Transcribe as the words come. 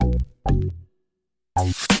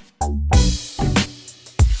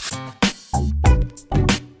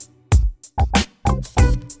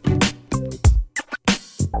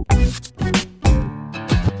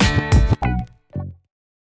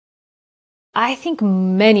I think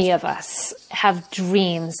many of us have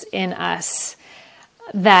dreams in us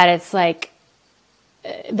that it's like,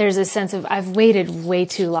 there's a sense of, I've waited way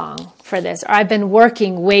too long for this, or I've been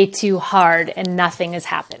working way too hard and nothing is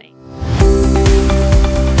happening.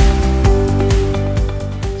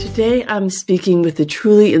 Today, I'm speaking with a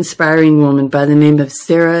truly inspiring woman by the name of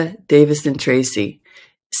Sarah Davison-Tracy.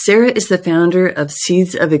 Sarah is the founder of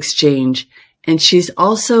Seeds of Exchange, and she's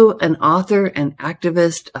also an author, an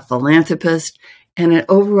activist, a philanthropist, and an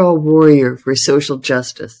overall warrior for social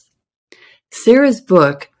justice. Sarah's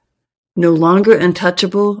book, No Longer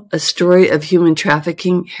Untouchable, A Story of Human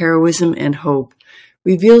Trafficking, Heroism, and Hope,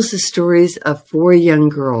 reveals the stories of 4 young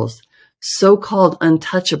girls, so-called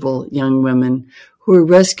untouchable young women, who were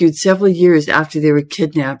rescued several years after they were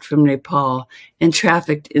kidnapped from Nepal and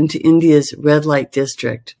trafficked into India's red light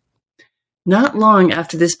district. Not long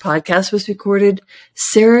after this podcast was recorded,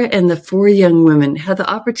 Sarah and the 4 young women had the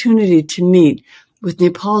opportunity to meet with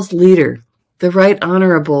Nepal's leader, the Right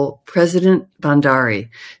Honorable President Bhandari,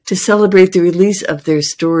 to celebrate the release of their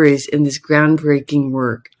stories in this groundbreaking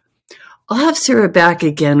work. I'll have Sarah back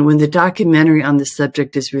again when the documentary on the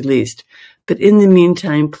subject is released. But in the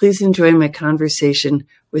meantime, please enjoy my conversation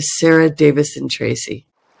with Sarah Davison-Tracy.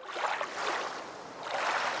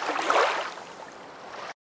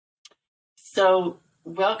 So,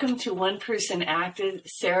 welcome to One Person Acted.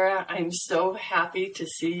 Sarah, I'm so happy to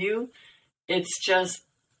see you. It's just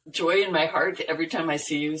joy in my heart every time I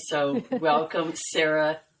see you. So, welcome,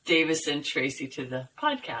 Sarah Davison-Tracy, to the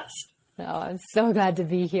podcast. Oh, I'm so glad to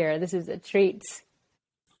be here. This is a treat.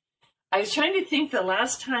 I was trying to think the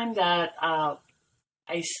last time that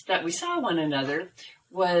that we saw one another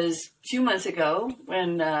was a few months ago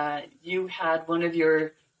when you had one of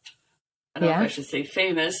your, I don't know if I should say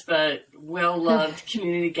famous, but well-loved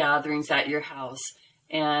community gatherings at your house.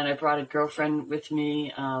 And I brought a girlfriend with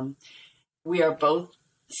me. We are both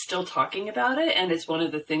still talking about it. And it's one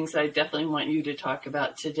of the things I definitely want you to talk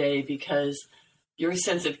about today, because your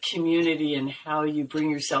sense of community and how you bring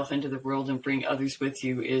yourself into the world and bring others with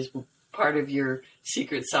you is part of your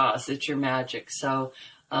secret sauce. It's your magic. So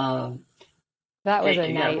that was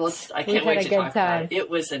a night. Well, I can't wait to talk about it. It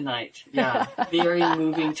was a night. Yeah. Very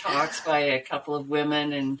moving talks by a couple of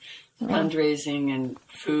women, and fundraising and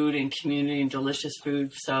food and community and delicious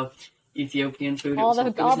food. So Ethiopian food. All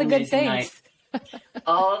the good things. Night.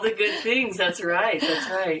 All the good things. That's right. That's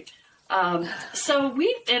right. So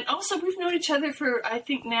we've known each other for, I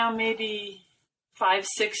think now maybe 5-6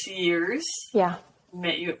 years. Yeah.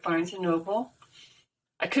 Met you at Barnes & Noble.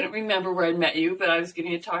 I couldn't remember where I met you, but I was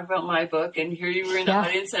getting to talk about my book, and here you were in the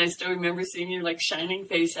audience, and I still remember seeing your like shining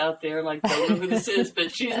face out there, like, don't know who this is,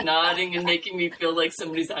 but she's nodding and making me feel like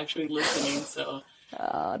somebody's actually listening. So,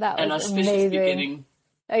 that was an auspicious amazing. beginning.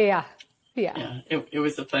 Yeah. It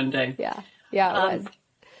was a fun day. Yeah, it was.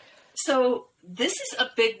 So this is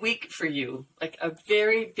a big week for you, like a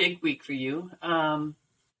very big week for you.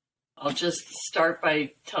 I'll just start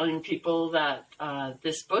by telling people that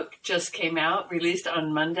this book just came out, released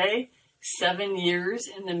on Monday, 7 years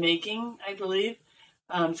in the making, I believe.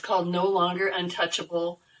 It's called No Longer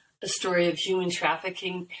Untouchable, A Story of Human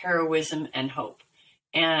Trafficking, Heroism, and Hope.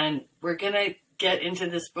 And we're going to get into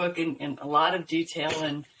this book in a lot of detail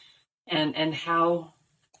and how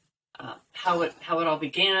it all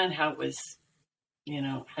began, how it was,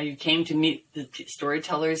 how you came to meet the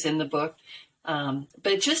storytellers in the book.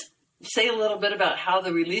 But just say a little bit about how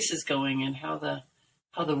the release is going and how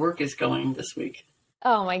the work is going this week.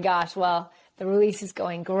 Oh my gosh. Well, the release is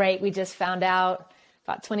going great. We just found out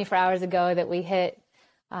about 24 hours ago that we hit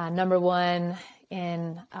number 1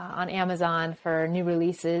 on Amazon for new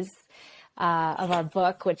releases of our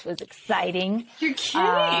book, which was exciting. You're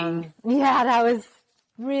kidding. Yeah, that was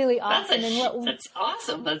really awesome. That's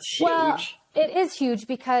awesome. That's huge. Well, it is huge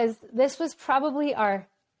because this was probably our,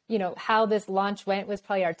 how this launch went was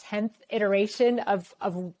probably our 10th iteration of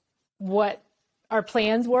what our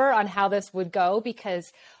plans were on how this would go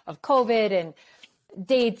because of COVID and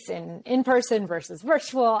dates and in-person versus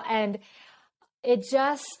virtual. And it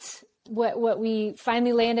just, what we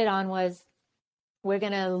finally landed on was we're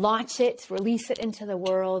going to launch it, release it into the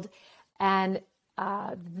world. And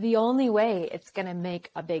the only way it's going to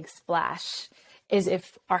make a big splash is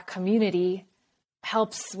if our community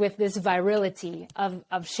helps with this virality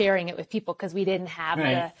of sharing it with people, because we didn't have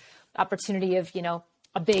the opportunity of,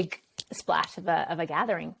 a big splash of a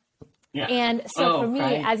gathering. Yeah. And so for me,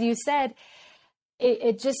 as you said,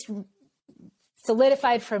 it just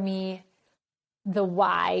solidified for me the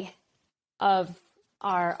why of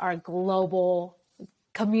our global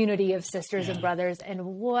community of sisters and brothers and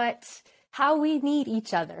what how we need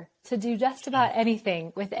each other to do just about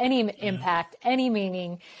anything with any impact, any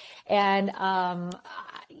meaning. And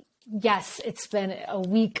yes, it's been a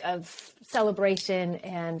week of celebration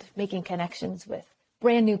and making connections with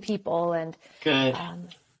brand new people. And Good.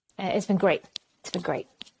 It's been great. It's been great.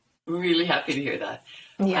 Really happy to hear that.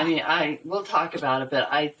 Yeah. I mean, we'll talk about it, but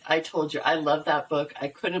I told you, I love that book. I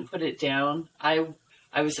couldn't put it down. I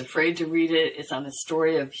was afraid to read it. It's on the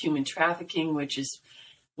story of human trafficking, which is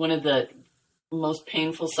one of the most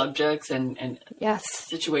painful subjects and yes,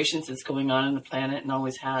 situations that's going on the planet and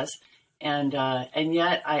always has. And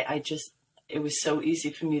yet I just, it was so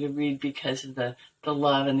easy for me to read because of the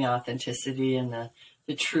love and the authenticity and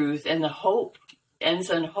the truth and the hope,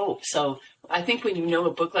 ends on hope. So I think when you know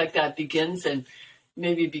a book like that begins and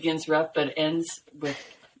maybe begins rough, but ends with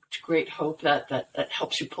great hope, that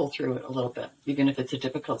helps you pull through it a little bit, even if it's a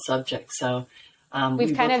difficult subject. So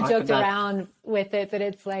we've kind of joked around with it, but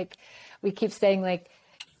it's like, we keep saying, like,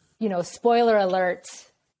 you know, spoiler alert,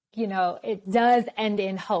 you know, it does end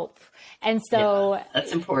in hope. And so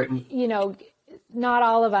that's important. You know, not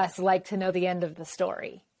all of us like to know the end of the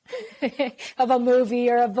story of a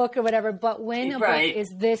movie or a book or whatever. But when a book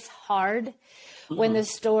is this hard, when the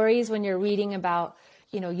stories, when you're reading about,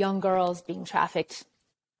 you know, young girls being trafficked,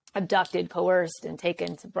 abducted, coerced, and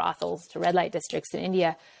taken to brothels, to red light districts in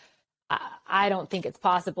India, I don't think it's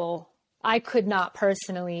possible. I could not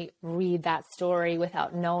personally read that story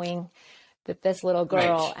without knowing that this little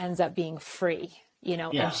girl ends up being free, you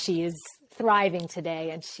know, and she is thriving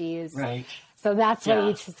today, and she is. Right. So that's why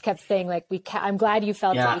we just kept saying, like, I'm glad you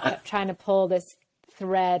felt that we kept trying to pull this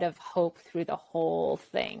thread of hope through the whole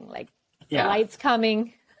thing. Like, the light's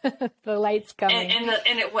coming, the light's coming.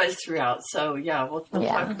 And it was throughout. So we'll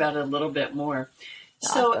talk about it a little bit more.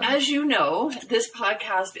 So as you know, this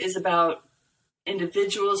podcast is about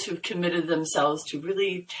individuals who've committed themselves to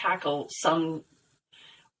really tackle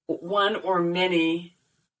one or many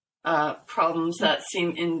problems that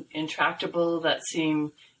seem intractable, that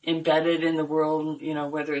seem embedded in the world, you know,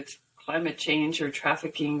 whether it's climate change or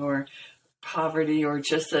trafficking or poverty or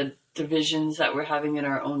just the divisions that we're having in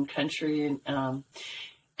our own country. And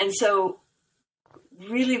so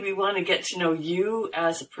really we want to get to know you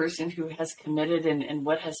as a person who has committed and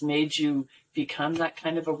what has made you become that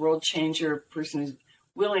kind of a world changer, person who's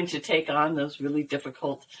willing to take on those really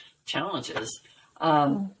difficult challenges.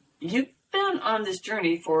 You've been on this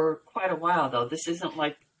journey for quite a while, though. This isn't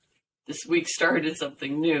like this week started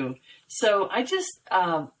something new. So I just,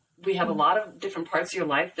 we have a lot of different parts of your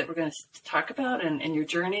life that we're going to talk about and your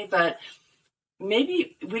journey, but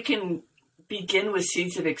maybe we can begin with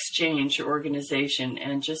Seeds of Exchange, your organization,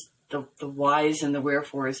 and just the whys and the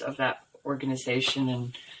wherefores of that organization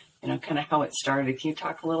and, you know, kind of how it started. Can you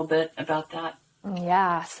talk a little bit about that?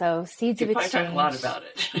 Yeah. So Seeds of Exchange. Talk a lot about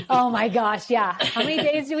it. Oh my gosh. Yeah. How many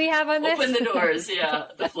days do we have on this? Open the doors. Yeah.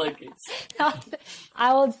 The floodgates.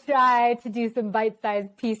 I will try to do some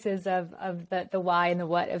bite-sized pieces of the why and the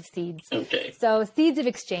what of Seeds. Okay. So Seeds of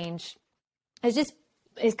Exchange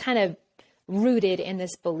is kind of rooted in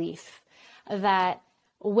this belief that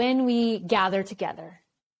when we gather together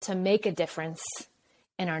to make a difference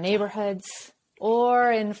in our neighborhoods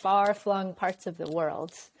or in far-flung parts of the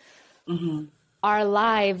world, our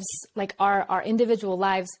lives, like our individual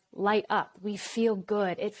lives, light up. We feel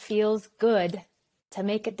good. It feels good to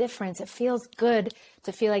make a difference. It feels good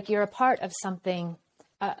to feel like you're a part of something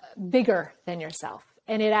bigger than yourself.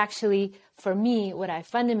 And it actually, for me, what I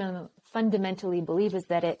fundamentally believe is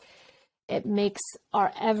that it makes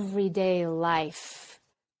our everyday life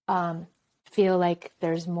feel like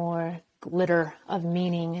there's more glitter of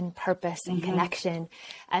meaning and purpose and connection.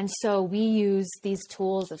 And so we use these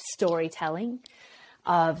tools of storytelling,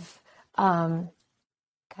 of kind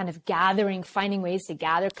of gathering, finding ways to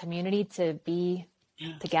gather community, to be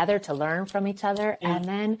together, to learn from each other, and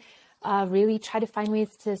then really try to find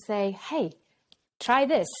ways to say, hey, try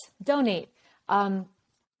this, donate,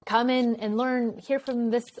 come in and learn, hear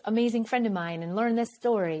from this amazing friend of mine and learn this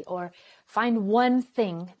story, or find one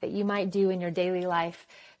thing that you might do in your daily life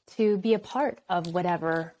to be a part of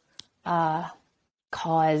whatever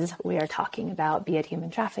cause we are talking about, be it human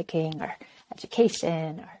trafficking or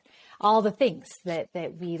education or all the things that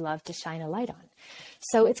we love to shine a light on.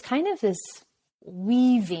 So it's kind of this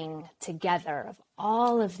weaving together of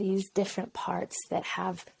all of these different parts that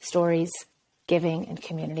have stories, giving, and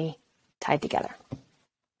community tied together.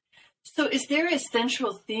 So is there a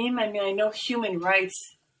central theme? I mean, I know human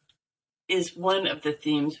rights is one of the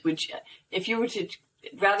themes, which if you were to,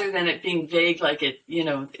 rather than it being vague, like it, you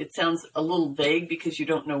know, it sounds a little vague because you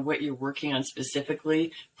don't know what you're working on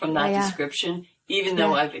specifically from that description. even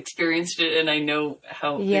though I've experienced it and I know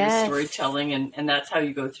how there's storytelling, and that's how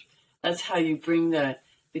you go through, that's how you bring the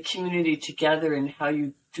community together and how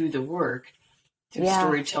you do the work through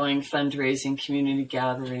storytelling, fundraising, community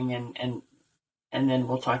gathering, and then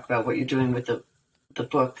we'll talk about what you're doing with the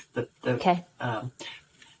book, the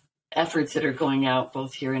efforts that are going out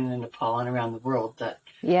both here and in Nepal and around the world that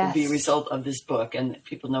will be a result of this book and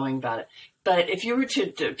people knowing about it. But if you were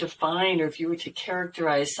to define, or if you were to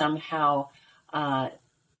characterize somehow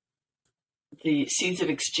the Seeds of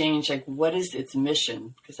Exchange, like what is its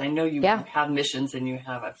mission? Because I know you have missions, and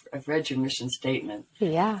I've read your mission statement.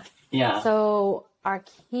 Yeah. So our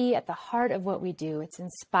key at the heart of what we do, it's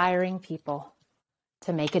inspiring people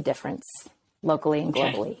to make a difference locally and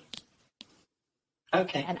globally.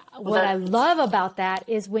 Okay. And what I love about that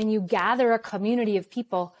is when you gather a community of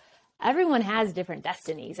people, everyone has different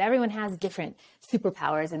destinies. Everyone has different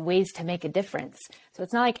superpowers and ways to make a difference. So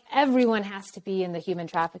it's not like everyone has to be in the human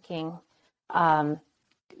trafficking,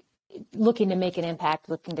 looking to make an impact,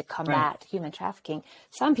 looking to combat human trafficking.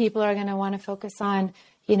 Some people are going to want to focus on,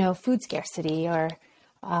 food scarcity, or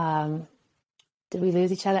did we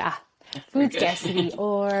lose each other? Food scarcity,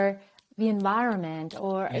 or the environment,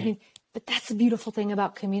 or but that's the beautiful thing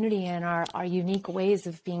about community and our unique ways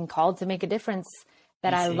of being called to make a difference,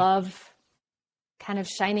 that I love kind of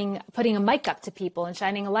putting a mic up to people and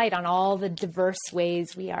shining a light on all the diverse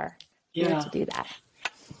ways we are here to do that.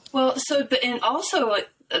 Well, and also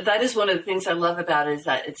that is one of the things I love about it, is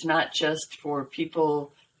that it's not just for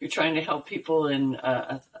people, you're trying to help people in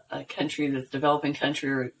a country that's a developing country,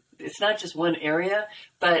 or it's not just one area,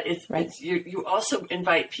 but you also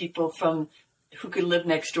invite people from who could live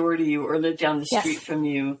next door to you or live down the street from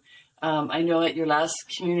you. I know at your last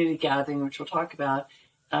community gathering, which we'll talk about,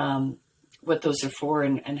 what those are for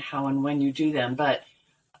and how and when you do them. But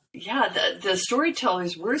the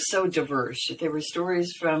storytellers were so diverse. There were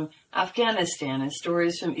stories from Afghanistan and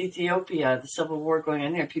stories from Ethiopia, the civil war going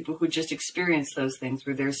on there, people who just experienced those things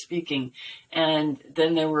were there speaking. And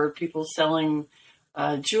then there were people selling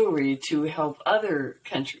jewelry to help other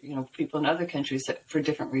people in other countries for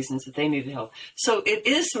different reasons that they needed help. So it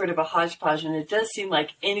is sort of a hodgepodge, and it does seem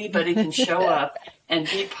like anybody can show up and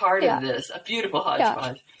be part of this, a beautiful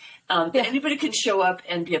hodgepodge. Anybody can show up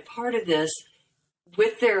and be a part of this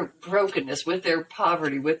with their brokenness, with their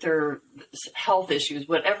poverty, with their health issues,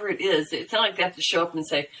 whatever it is. It's not like they have to show up and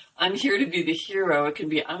say, I'm here to be the hero. It can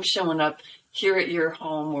be, I'm showing up here at your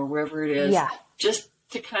home or wherever it is, just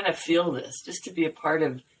to kind of feel this, just to be a part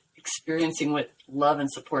of experiencing what love and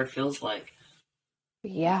support feels like.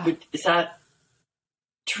 Yeah. Is that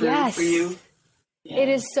true for you? Yeah. It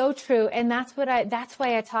is so true. And that's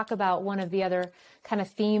why I talk about one of the other kind of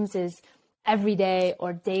themes is everyday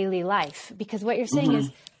or daily life, because what you're saying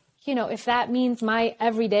is, if that means my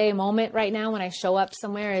everyday moment right now when I show up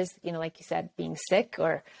somewhere is, like you said, being sick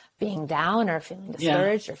or being down or feeling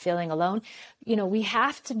discouraged or feeling alone, we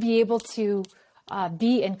have to be able to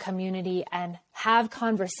be in community and have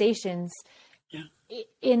conversations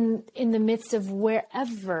in the midst of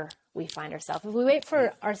wherever we find ourselves. If we wait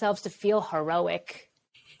for ourselves to feel heroic,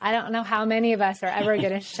 I don't know how many of us are ever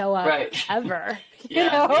going to show up ever.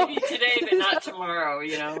 Maybe today, but not tomorrow,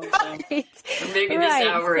 So, or maybe this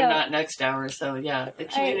hour and not next hour. So the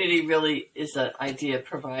community really is an idea of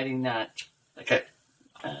providing that, like a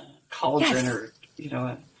cauldron or,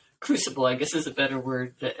 a crucible, I guess is a better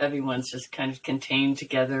word, that everyone's just kind of contained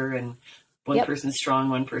together, and one person's strong,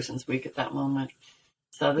 one person's weak at that moment.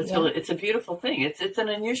 So that's really, it's a beautiful thing. It's an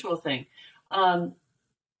unusual thing. But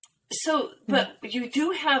you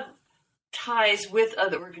do have ties with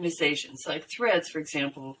other organizations, like Threads, for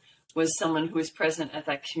example, was someone who was present at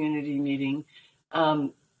that community meeting.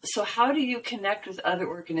 So how do you connect with other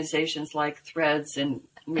organizations like Threads? And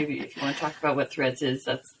maybe if you want to talk about what Threads is,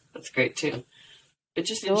 that's great too. But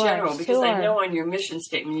just in general, because I know on your mission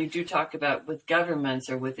statement, you do talk about with governments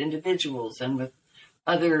or with individuals and with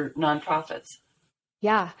other nonprofits.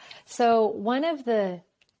 Yeah. So one of the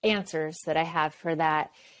answers that I have for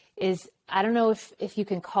that is, I don't know if you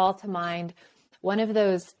can call to mind one of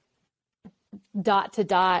those dot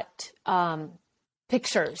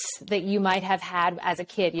pictures that you might have had as a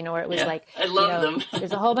kid, where it was like, I love them.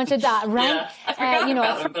 There's a whole bunch of dots, right? Yeah, I forgot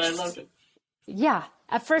about them, but I loved them. Yeah.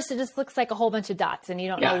 At first, it just looks like a whole bunch of dots, and you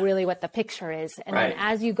don't know really what the picture is. And then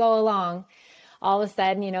as you go along, all of a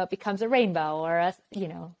sudden, it becomes a rainbow or a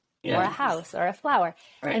house or a flower.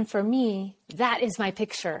 Right. And for me, that is my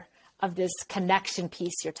picture of this connection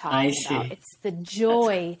piece you're talking about. It's the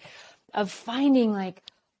joy of finding, like,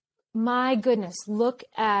 my goodness, look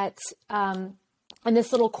at in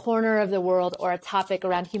this little corner of the world or a topic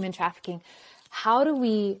around human trafficking. How do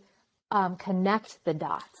we connect the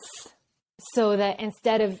dots so that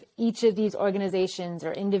instead of each of these organizations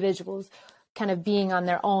or individuals kind of being on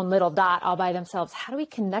their own little dot all by themselves, how do we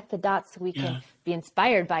connect the dots so we can be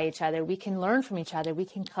inspired by each other? We can learn from each other. We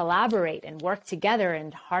can collaborate and work together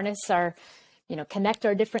and harness our, connect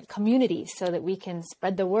our different communities so that we can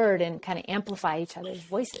spread the word and kind of amplify each other's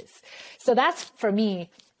voices. So that's, for me,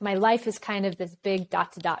 my life is kind of this big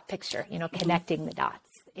dot to dot picture, connecting the dots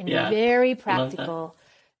in very practical,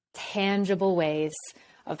 tangible ways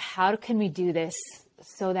of how can we do this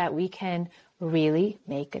so that we can really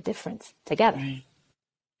make a difference together. Right.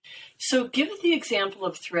 So give the example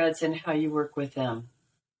of Threads and how you work with them.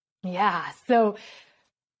 Yeah. So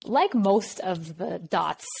like most of the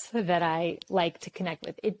dots that I like to connect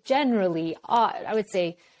with, it generally, I would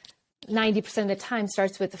say 90% of the time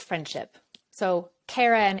starts with a friendship. So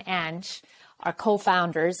Kara and Ange are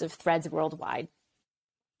co-founders of Threads Worldwide.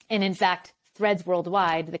 And in fact, Threads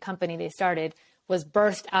Worldwide, the company they started, was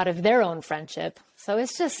birthed out of their own friendship. So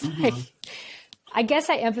it's just, I guess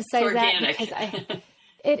I emphasize that because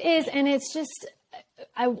it is. And it's just,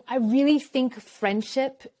 I really think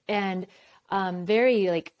friendship and very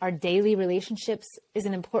like our daily relationships is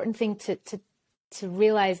an important thing to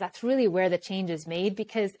realize that's really where the change is made.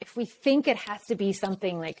 Because if we think it has to be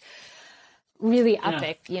something like really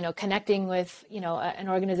epic, connecting with, an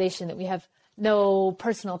organization that we have no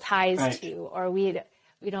personal ties to, or we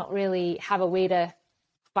don't really have a way to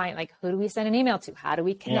find, like, who do we send an email to? How do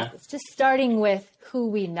we connect? It's just starting with who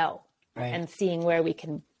we know and seeing where we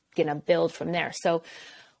can, build from there. So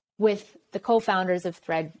with the co-founders of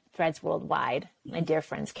Threads Worldwide, my dear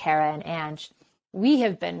friends, Kara and Ange, we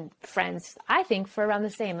have been friends, I think, for around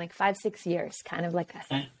the same, like 5-6 years, kind of like us,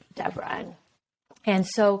 Deborah. And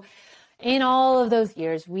so in all of those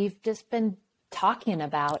years, we've just been talking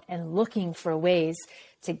about and looking for ways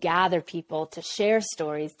to gather people, to share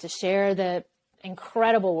stories, to share the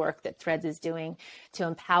incredible work that Threads is doing to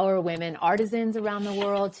empower women artisans around the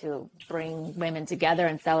world, to bring women together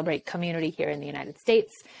and celebrate community here in the United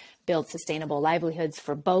States, build sustainable livelihoods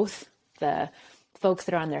for both the folks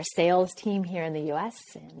that are on their sales team here in the US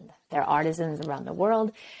and their artisans around the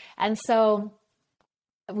world. And so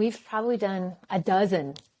we've probably done a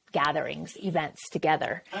dozen gatherings, events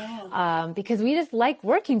together, because we just like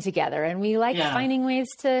working together and we like finding ways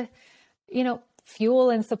to, fuel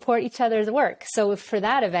and support each other's work. So for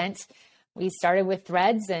that event, we started with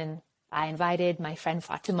Threads, and I invited my friend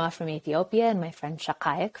Fatima from Ethiopia and my friend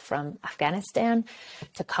Shakayek from Afghanistan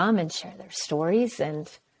to come and share their stories. And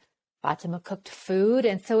Fatima cooked food.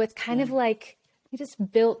 And so it's kind of like we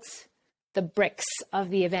just built the bricks of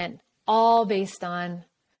the event, all based on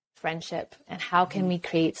friendship and how can we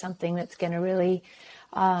create something that's going to really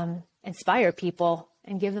inspire people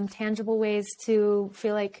and give them tangible ways to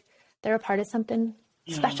feel like they're a part of something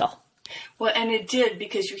special. Well, and it did,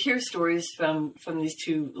 because you hear stories from these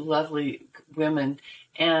two lovely women,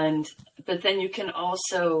 but then you can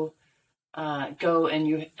also go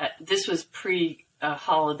and this was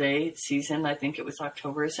pre-holiday season, I think it was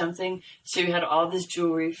October or something, so you had all this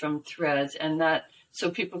jewelry from Threads, and so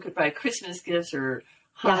people could buy Christmas gifts or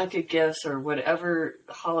Hanukkah gifts or whatever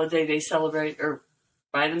holiday they celebrate, or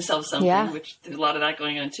buy themselves something, which there's a lot of that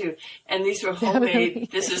going on too. And these were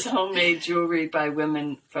homemade, this is homemade jewelry by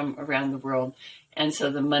women from around the world. And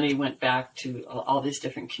so the money went back to all these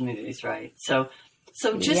different communities, right? So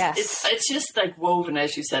just, it's just like woven,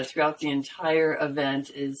 as you said, throughout the entire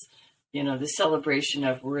event is, the celebration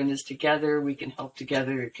of we're in this together, we can help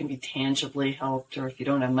together, it can be tangibly helped, or if you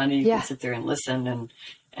don't have money, you can sit there and listen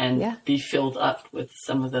and be filled up with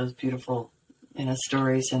some of those beautiful,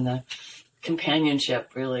 stories and the companionship,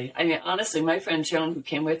 really. I mean, honestly, my friend Joan, who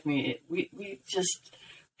came with me,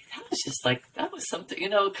 that was something,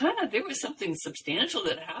 there was something substantial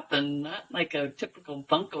that happened, not like a typical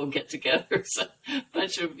bunco get together, a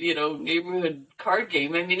bunch of, neighborhood card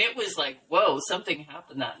game. I mean, it was like, whoa, something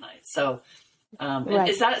happened that night. So,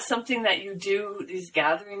 is that something that you do, these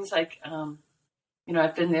gatherings? Like,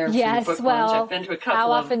 I've been there for the book launch. I've been to a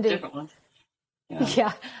couple of different ones.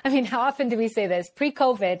 Yeah. I mean, how often do we say this?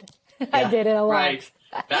 Pre-COVID, I did it a lot. Right.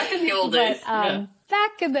 Back in the old days.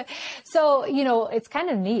 So, it's kind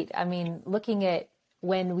of neat. I mean, looking at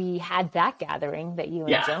when we had that gathering that you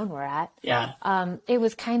and Joan were at, it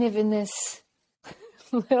was kind of in this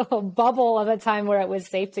little bubble of a time where it was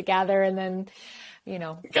safe to gather, and then,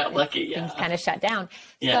 got lucky. Things kind of shut down.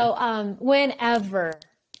 So, whenever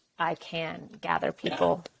I can gather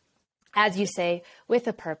people, as you say, with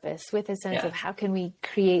a purpose, with a sense of how can we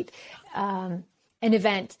create an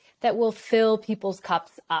event that will fill people's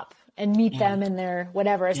cups up and meet them in their,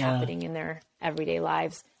 whatever is happening in their everyday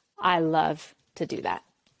lives. I love to do that.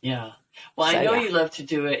 Yeah. Well, So, I know yeah. you love to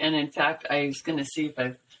do it. And in fact, I was going to see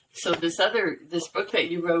if so this book that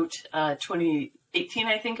you wrote, 2018,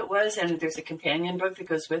 I think it was, and there's a companion book that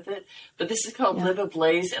goes with it, but this is called Live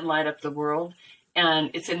Ablaze and Light Up the World.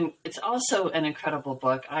 And it's also an incredible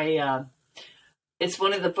book. It's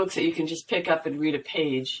one of the books that you can just pick up and read a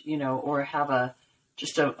page, or have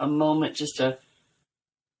just a moment,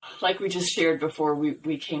 like we just shared before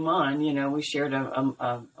we came on, we shared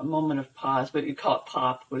a moment of pause. What do you call it?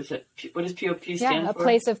 POP. What is it? What does POP stand for? A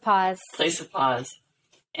place of pause. Place of pause.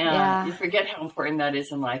 And you forget how important that is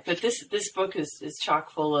in life. But this book is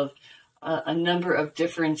chock full of a number of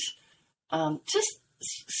different, just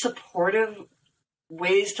supportive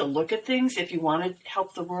ways to look at things. If you want to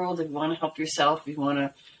help the world, if you want to help yourself, if you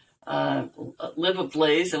want to live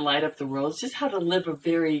ablaze and light up the world, it's just how to live a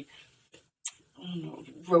very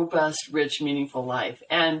robust, rich, meaningful life.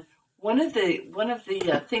 And one of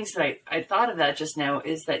the things that I thought of that just now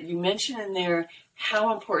is that you mentioned in there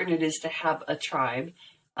how important it is to have a tribe,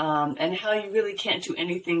 and how you really can't do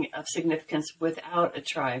anything of significance without a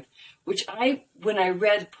tribe, which when I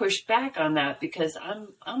read, pushed back on that, because I'm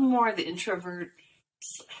more the introvert,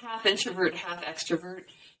 half extrovert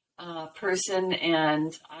person,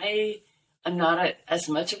 and I am not as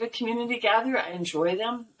much of a community gatherer. I enjoy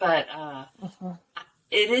them, but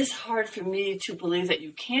it is hard for me to believe that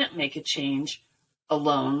you can't make a change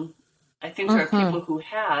alone. I think there are people who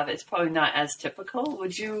have. It's probably not as typical.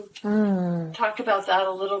 Would you talk about that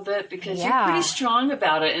a little bit? Because you're pretty strong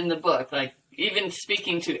about it in the book, like even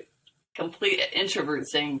speaking to complete introverts,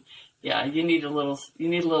 saying, yeah, you need a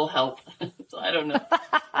little help. So I don't know.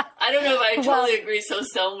 I don't know if I totally agree. So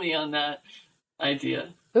sell me on that idea.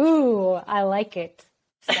 Ooh, I like it.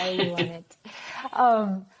 Sell you on it.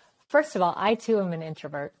 First of all, I too am an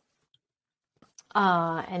introvert.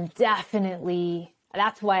 And definitely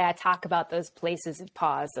that's why I talk about those places of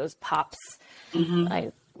pause, those pops.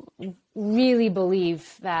 I really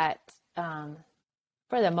believe that,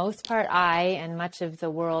 for the most part, I and much of the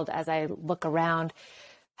world, as I look around,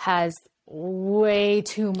 has way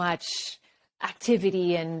too much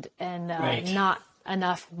activity and not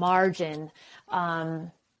enough margin.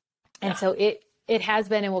 And so it has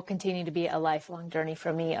been and will continue to be a lifelong journey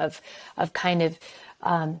for me of kind of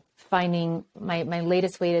finding my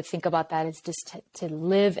latest way to think about that is just to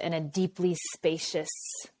live in a deeply spaciousness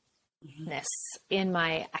in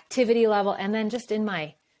my activity level, and then just in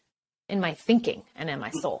my thinking and in my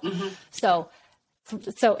soul. So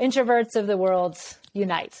introverts of the world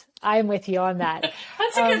unite. I'm with you on that.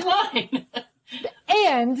 That's a good line.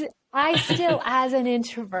 And I still, as an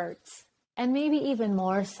introvert, and maybe even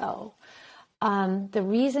more so, the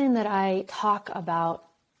reason that I talk about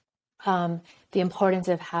the importance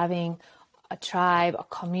of having a tribe, a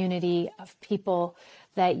community of people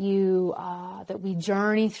that we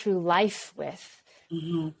journey through life with,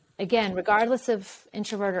 again, regardless of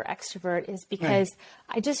introvert or extrovert, is because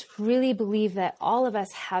I just really believe that all of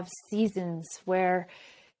us have seasons where,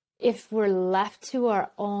 if we're left to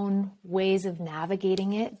our own ways of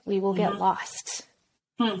navigating it, we will get lost.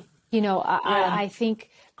 I think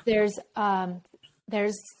there's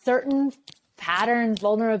certain patterns,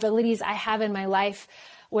 vulnerabilities I have in my life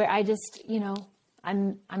where I just,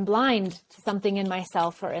 I'm blind to something in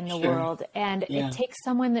myself or in the world. And it takes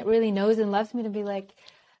someone that really knows and loves me to be like,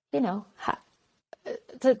 to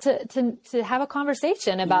have a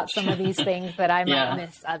conversation about some of these things that I might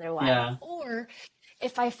miss otherwise. Or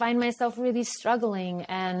if I find myself really struggling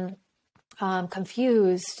and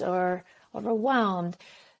confused or overwhelmed,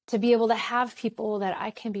 to be able to have people that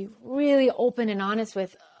I can be really open and honest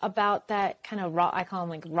with about that kind of raw, I call them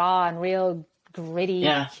like raw and real gritty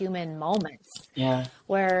human moments.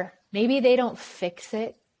 Where maybe they don't fix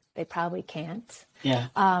it. They probably can't.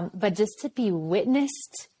 But just to be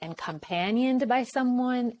witnessed and companioned by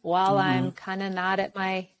someone while I'm kind of not at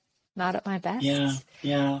my best.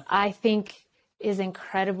 I think is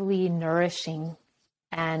incredibly nourishing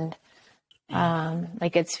and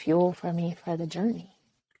like it's fuel for me for the journey.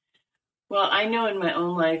 Well, I know in my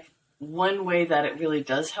own life, one way that it really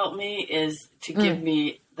does help me is to give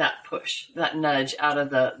me that push, that nudge out of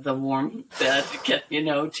the warm bed to get,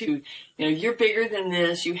 you're bigger than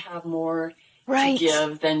this. You have more to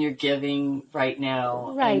give than you're giving right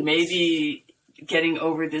now. And maybe getting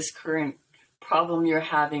over this current problem you're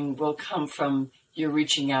having will come from you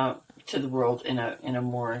reaching out to the world in a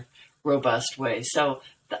more robust way. So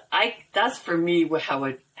that's for me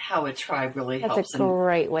how a tribe really helps. That's a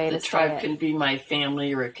great way to say it. The tribe can be my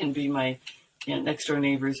family, or it can be my next door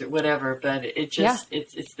neighbors or whatever. But it just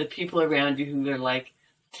it's the people around you who are like.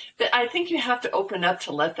 But I think you have to open up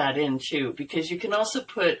to let that in too, because you can also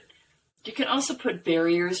put you can also put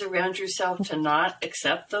barriers around yourself to not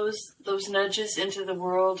accept those nudges into the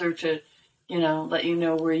world, or to, let you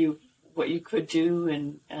know what you could do,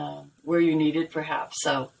 and where you needed perhaps.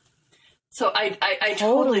 So I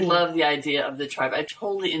totally love the idea of the tribe. I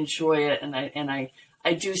totally enjoy it, and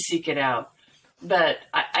I do seek it out. But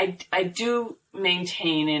I do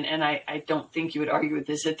maintain, and I don't think you would argue with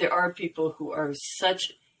this, that there are people who are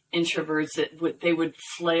such introverts that they would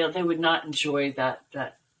flail. They would not enjoy that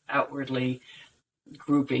outwardly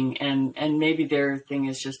grouping, and maybe their thing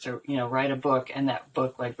is just to write a book, and that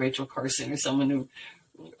book, like Rachel Carson or someone who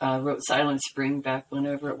wrote Silent Spring back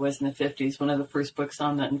whenever it was in the 50s, one of the first books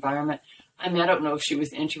on the environment. I mean, I don't know if she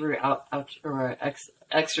was introvert out or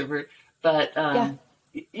extrovert, but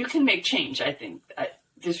you can make change. I think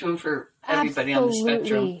there's room for everybody on the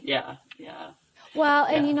spectrum. Yeah. Well,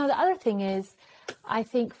 and the other thing is, I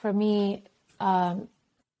think for me,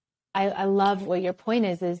 I love what your point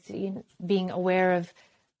is being aware of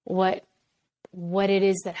what it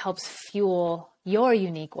is that helps fuel your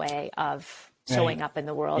unique way of showing up in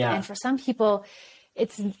the world. Yeah. And for some people,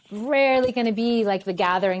 it's rarely going to be like the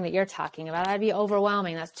gathering that you're talking about. That'd be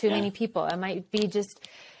overwhelming. That's too many people. It might be just,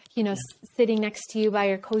 sitting next to you by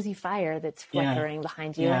your cozy fire that's flickering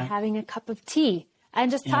behind you and having a cup of tea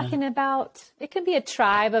and just talking about, it could be a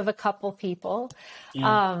tribe of a couple people.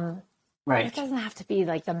 Right. It doesn't have to be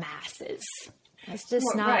like the masses. It's just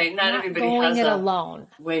not everybody going has it a alone.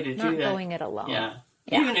 Way to do that. Not going it alone. Yeah.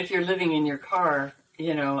 Even if you're living in your car,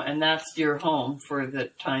 and that's your home for the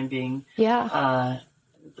time being. Yeah.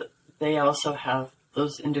 They also have,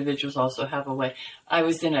 those individuals also have a way. I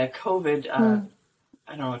was in a COVID,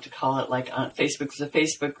 I don't know what to call it, like on Facebook. It was a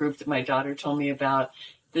Facebook group that my daughter told me about.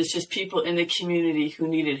 There's just people in the community who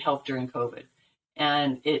needed help during COVID.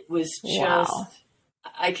 And it was just,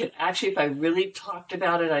 I could actually, if I really talked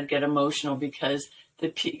about it, I'd get emotional, because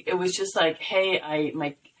it was just like, hey,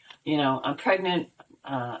 I'm pregnant.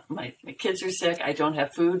 My kids are sick. I don't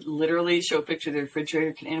have food. Literally show a picture of the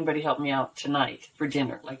refrigerator. Can anybody help me out tonight for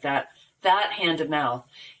dinner? Like that hand to mouth.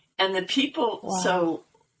 And the people, so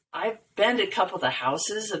I've been to a couple of the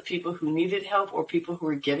houses of people who needed help or people who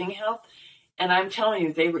were giving help. And I'm telling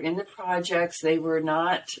you, they were in the projects. They were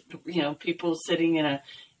not, people sitting in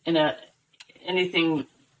a anything,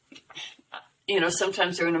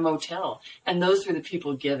 sometimes they're in a motel, and those were the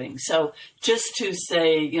people giving. So just to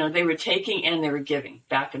say, they were taking and they were giving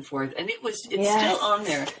back and forth. And it's still on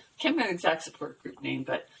there. I can't remember the exact support group name,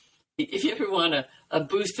 but if you ever want a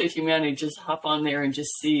boost to humanity, just hop on there and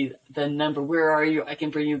just see the number. Where are you? I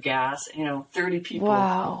can bring you gas. 30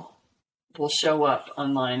 people will show up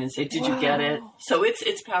online and say, did you get it? So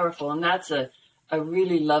it's powerful. And that's a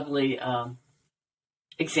really lovely,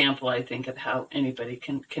 example, I think, of how anybody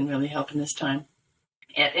can really help in this time,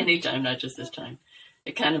 at any time, not just this time.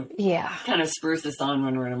 It kind of spurs us on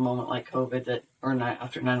when we're in a moment like COVID, or not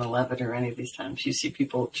after 9/11 or any of these times. You see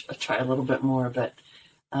people try a little bit more, but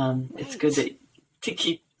it's good to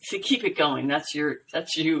keep it going. That's you.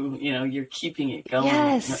 You're keeping it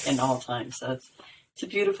going in all times. So it's a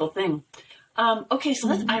beautiful thing. Okay,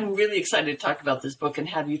 so I'm really excited to talk about this book and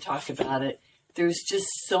have you talk about it. There's just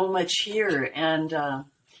so much here, and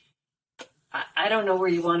I don't know where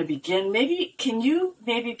you want to begin. Can you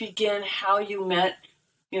begin how you met?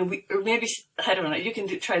 Or maybe, I don't know. You can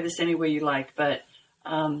try this any way you like, but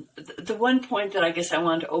the one point that I guess I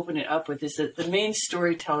wanted to open it up with is that the main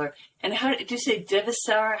storyteller, and how did you say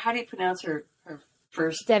Devisara? How do you pronounce her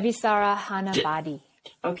first? Devisara Hanabadi.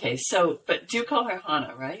 Okay, but do you call her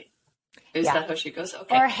Hana, right? Is that how she goes?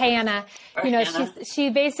 Okay. Or Hannah. Hannah. She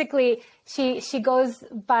basically, she goes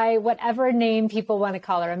by whatever name people want to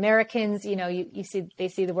call her. Americans, they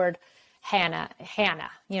see the word Hannah, Hannah.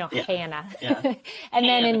 Yeah. And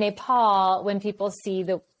then in Nepal, when people see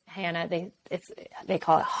the Hannah, they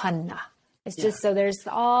call it Hanna. It's just, so there's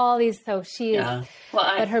all these, so she is,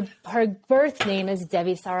 but her birth name is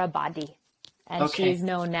Devisara Badi. And she is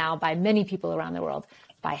known now by many people around the world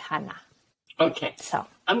by Hannah. Okay. So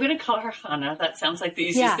I'm going to call her Hannah. That sounds like the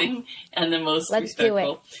easiest thing and the most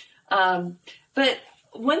respectful. But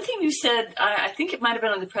one thing you said, I think it might have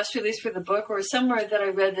been on the press release for the book or somewhere that I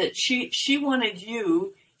read, that she wanted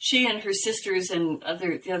she and her sisters and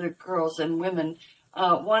the other girls and women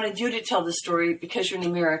wanted you to tell the story because you're an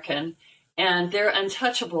American, and they're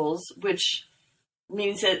untouchables, which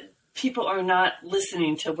means that people are not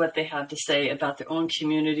listening to what they have to say about their own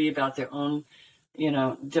community, about their own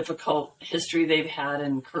difficult history they've had,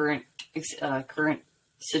 and current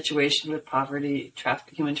situation with poverty,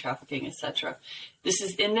 human trafficking, etc. This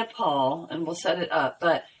is in Nepal, and we'll set it up.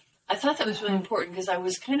 But I thought that was really important because I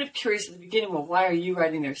was kind of curious at the beginning, well, why are you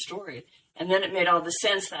writing their story? And then it made all the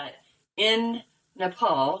sense that in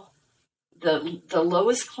Nepal, the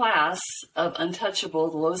lowest class of untouchable,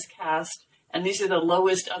 the lowest caste, and these are the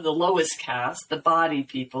lowest of the lowest caste, the body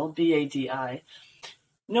people, BADI.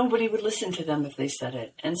 Nobody would listen to them if they said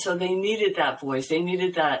it. And so they needed that voice. They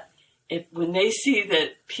needed that. When they see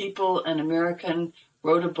that people, an American,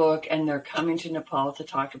 wrote a book and they're coming to Nepal to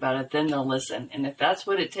talk about it, then they'll listen. And if that's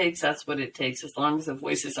what it takes, that's what it takes, as long as the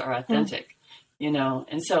voices are authentic,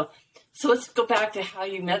 And so let's go back to how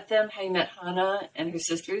you met them, how you met Hannah and her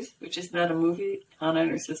sisters, which is not a movie, Hannah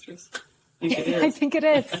and her sisters. I think it is. I think it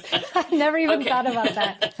is. I never even thought about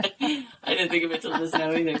that. I didn't think of it till just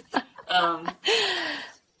now either.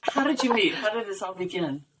 How did you meet? How did this all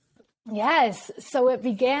begin? Yes. So it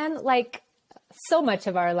began like so much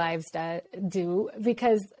of our lives do,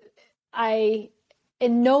 because I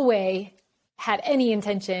in no way had any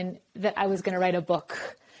intention that I was going to write a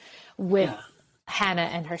book with Hannah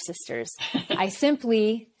and her sisters. I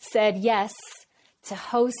simply said yes to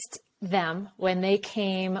host them when they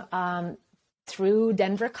came through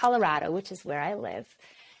Denver, Colorado, which is where I live.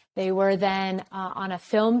 They were then on a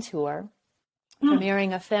film tour,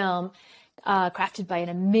 premiering a film crafted by an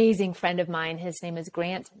amazing friend of mine. His name is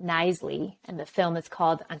Grant Nisley, and the film is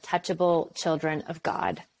called Untouchable Children of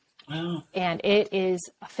God. Wow. And it is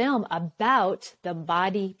a film about the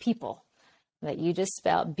body people that you just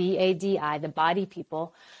spelled, BADI, the body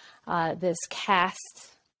people, this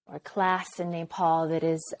caste or class in Nepal that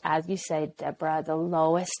is, as you say, Deborah, the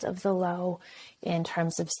lowest of the low in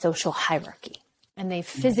terms of social hierarchy. And they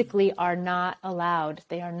physically are not allowed,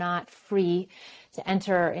 they are not free to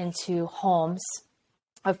enter into homes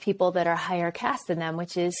of people that are higher caste than them,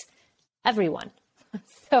 which is everyone.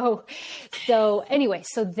 So anyway,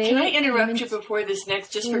 so they... Can I interrupt you before this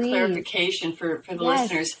next, just for clarification for the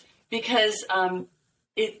listeners? Because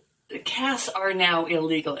the castes are now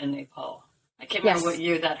illegal in Nepal. I can't remember what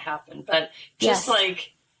year that happened, but just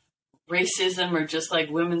like racism or just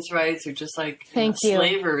like women's rights or just like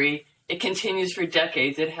slavery, it continues for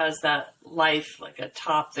decades. It has that life, like a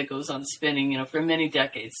top that goes on spinning, for many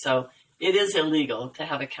decades. So it is illegal to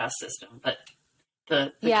have a caste system, but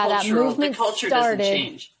the culture doesn't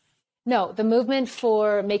change. No, the movement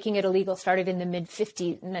for making it illegal started in the mid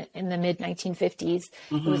 1950s.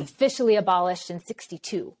 It was officially abolished in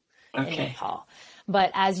 1962 in Nepal.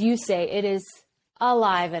 But as you say, it is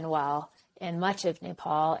alive and well in much of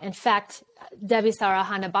Nepal. In fact, Devi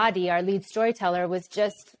Sarahanabadi, our lead storyteller, was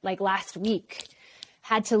just like last week,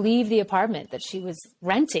 had to leave the apartment that she was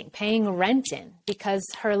paying rent in, because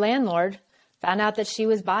her landlord found out that she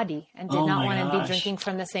was body and did not want to be drinking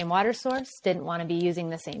from the same water source, didn't want to be using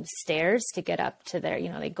the same stairs to get up to their,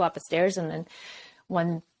 they go up the stairs and then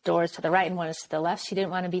one door is to the right and one is to the left. She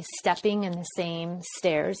didn't want to be stepping in the same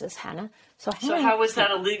stairs as Hannah. So how was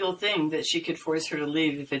that a legal thing that she could force her to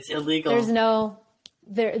leave if it's illegal? There's no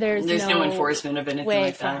enforcement of anything way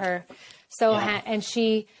like for that. her. So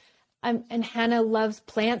and Hannah loves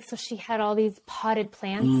plants, so she had all these potted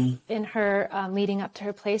plants in her leading up to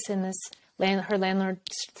her place. And her landlord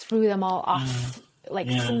threw them all off,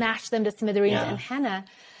 smashed them to smithereens. And Hannah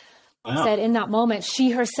said in that moment she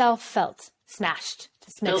herself felt smashed to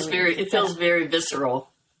smithereens. It feels very visceral.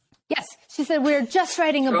 Yes. She said, we're just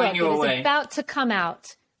writing a book. It is about to come out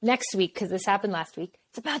next week, because this happened last week.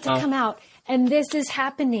 It's about to come out, and this is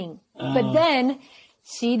happening. But then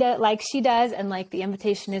she does, and like the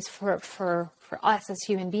invitation is for us as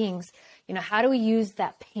human beings, how do we use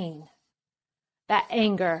that pain, that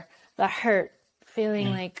anger, the hurt,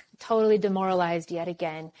 feeling like totally demoralized yet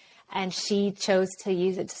again? And she chose to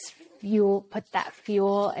use it to put that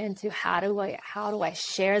fuel into how do I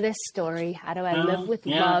share this story? How do I live with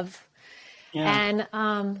love?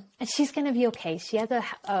 Yeah. And she's going to be okay. She has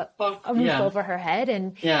a roof over her head.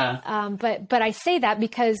 And, but I say that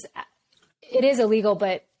because it is illegal,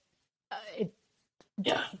 but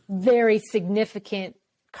very significant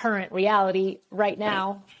current reality right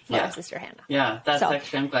now for our sister Hannah. Yeah.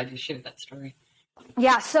 Actually, I'm glad you shared that story.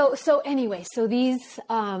 Yeah. So anyway, these,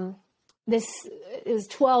 this is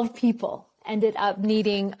 12 people ended up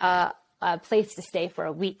needing a place to stay for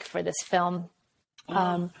a week for this film.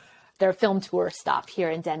 Their film tour stop here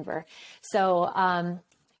in Denver. So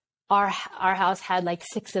our house had like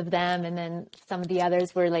 6 of them, and then some of the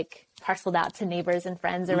others were like parceled out to neighbors and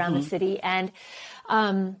friends around the city. And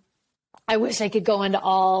I wish I could go into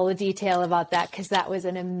all the detail about that, because that was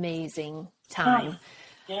an amazing time.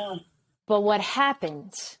 But what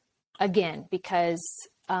happened, again, because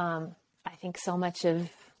I think so much of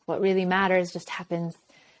what really matters just happens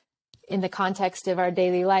in the context of our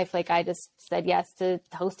daily life, like I just said yes to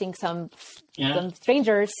hosting some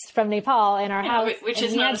strangers from Nepal in our house, which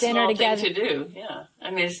is not a small thing to do. Yeah,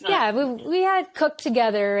 I mean, it's not. Yeah, we had cooked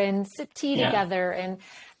together and sip tea together, and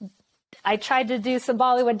I tried to do some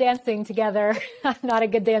Bollywood dancing together. I'm not a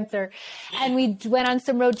good dancer. And we went on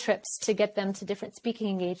some road trips to get them to different speaking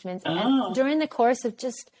engagements. Oh. And during the course of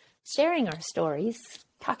just sharing our stories,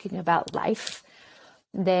 talking about life,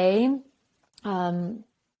 they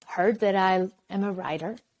heard that I am a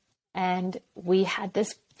writer. And we had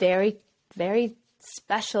this very, very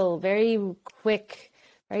special, very quick,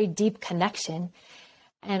 very deep connection.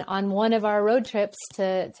 And on one of our road trips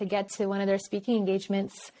to get to one of their speaking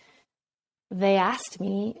engagements, they asked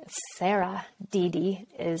me, Sarah Didi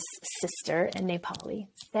is sister in Nepali.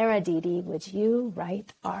 Sarah Didi, would you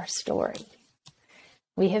write our story?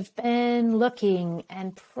 We have been looking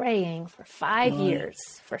and praying for 5 years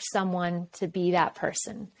for someone to be that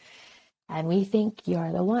person. And we think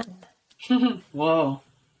you're the one. Whoa.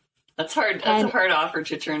 That's hard. That's a hard offer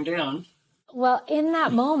to turn down. Well, in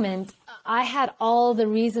that moment, I had all the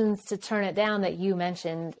reasons to turn it down that you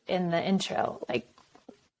mentioned in the intro. Like,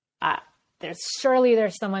 there's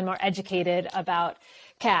someone more educated about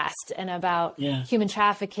caste and about human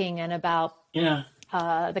trafficking and about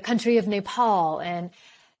the country of Nepal, and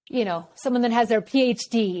someone that has their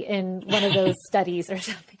PhD in one of those studies or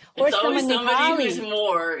something, or it's someone somebody Nepali, who's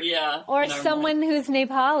more, or someone who's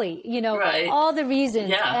Nepali. Right. All the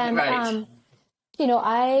reasons. And right.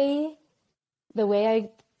 The way I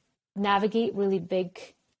navigate really big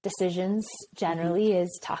decisions generally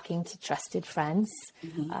is talking to trusted friends,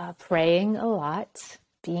 praying a lot,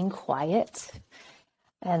 being quiet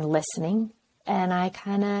and listening. And I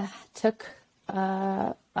kind of took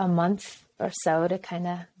a month or so to kind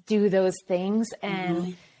of do those things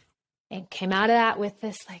and came out of that with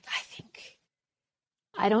this, like, I think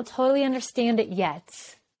I don't totally understand it yet,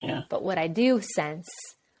 but what I do sense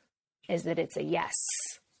is that it's a yes.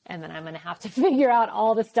 And then I'm going to have to figure out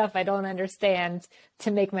all the stuff I don't understand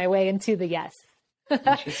to make my way into the yes.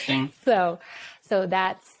 Interesting. So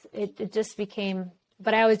that's it. It just became.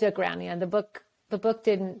 But I always joke around. The book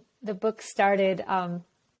started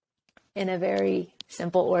in a very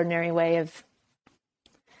simple, ordinary way of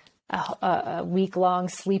a week-long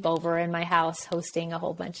sleepover in my house, hosting a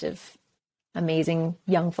whole bunch of amazing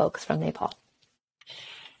young folks from Nepal.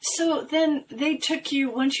 So then they took you,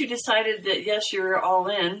 once you decided that, yes, you're all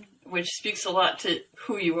in, which speaks a lot to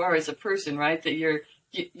who you are as a person, right? That you're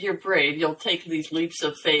brave. You'll take these leaps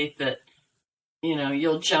of faith that,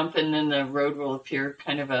 you'll jump and then the road will appear,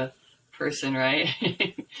 kind of a person, right?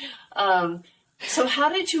 So how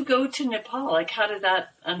did you go to Nepal? Like, how did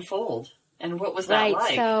that unfold? And what was that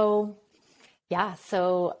like? So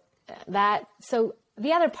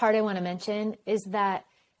the other part I want to mention is that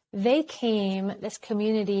this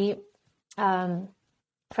community from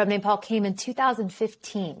Nepal came in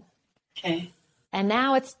 2015. Okay. And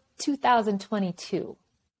now it's 2022.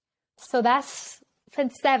 So that's been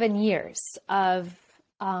 7 years of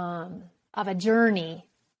a journey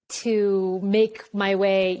to make my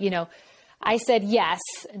way. I said yes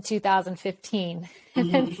in 2015,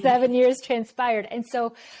 and then 7 years transpired. And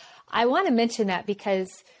so I want to mention that because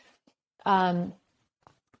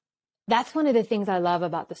that's one of the things I love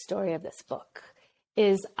about the story of this book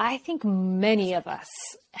is I think many of us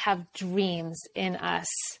have dreams in us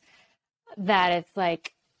that it's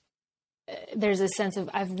like, there's a sense of,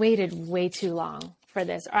 I've waited way too long for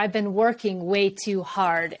this, or I've been working way too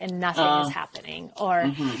hard and nothing is happening,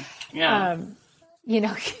 or,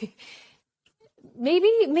 maybe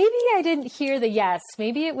I didn't hear the yes.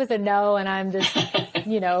 Maybe it was a no, and I'm just, I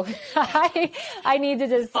need to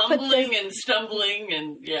just fumbling and stumbling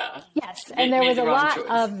and Yes, and there was a lot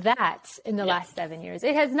of that in the last 7 years.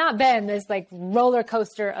 It has not been this like roller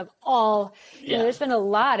coaster of all. There's been a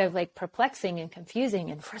lot of like perplexing and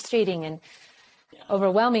confusing and frustrating and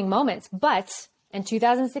overwhelming moments. But in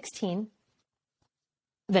 2016,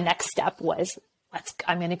 the next step was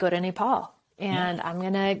I'm going to go to Nepal. And I'm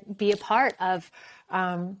going to be a part of,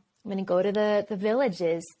 I'm going to go to the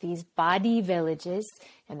villages, these Badi villages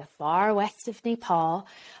in the far west of Nepal.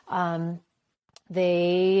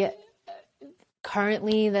 They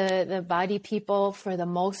currently, the Badi people, for the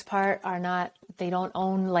most part, they don't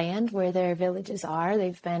own land where their villages are.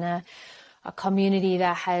 They've been a community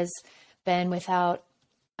that has been without,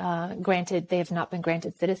 they have not been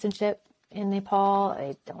granted citizenship in Nepal.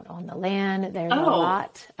 They don't own the land. There's a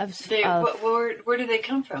lot of. Where do they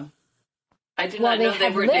come from? I did not know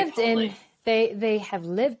they were Nepali. They have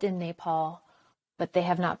lived in Nepal, but they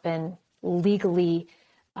have not been legally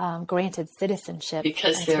granted citizenship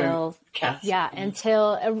because until, they're Catholic. yeah,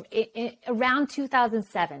 until around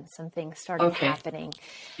 2007, some things started happening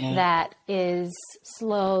that is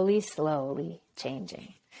slowly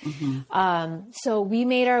changing. So we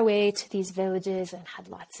made our way to these villages and had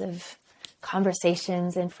lots of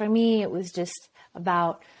conversations. And for me, it was just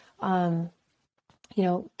about,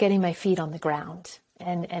 getting my feet on the ground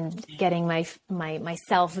and getting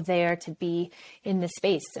myself there to be in the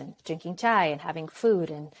space and drinking chai and having food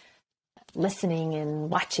and listening and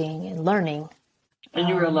watching and learning. And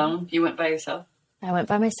you were alone? You went by yourself? I went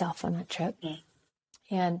by myself on that trip.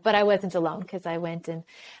 But I wasn't alone, because I went, and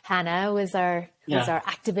Hannah was our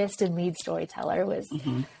activist and lead storyteller, was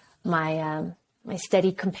my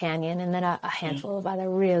steady companion, and then a handful of other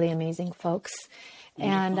really amazing folks.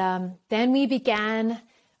 And then we began,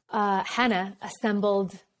 Hannah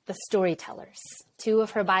assembled the storytellers, 2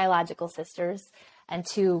 of her biological sisters and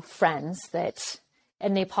 2 friends that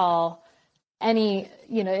in Nepal,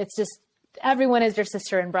 it's just, everyone is your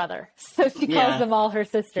sister and brother. So she calls them all her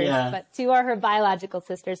sisters, but 2 are her biological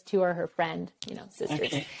sisters, 2 are her friend, sisters.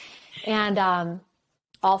 Okay. And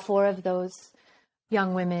all 4 of those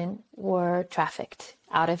young women were trafficked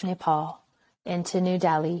out of Nepal into New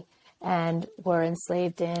Delhi and were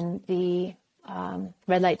enslaved in the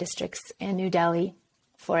red light districts in New Delhi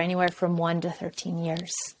for anywhere from 1 to 13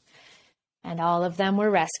 years. And all of them were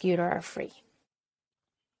rescued or are free.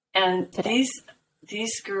 And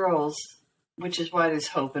these girls, which is why there's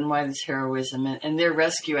hope and why there's heroism, and their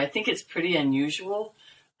rescue, I think it's pretty unusual,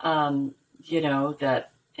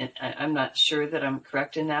 that, I'm not sure that I'm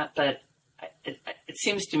correct in that, but it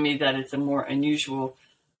seems to me that it's a more unusual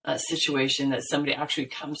situation that somebody actually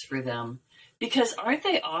comes for them. Because aren't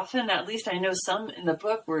they often, at least I know some in the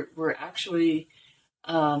book, were actually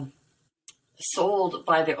sold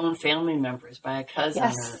by their own family members, by a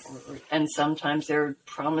cousin, and sometimes they're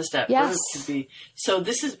promised at birth to be. So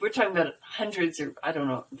we're talking about hundreds, or I don't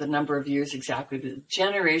know the number of years exactly, but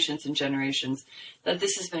generations and generations that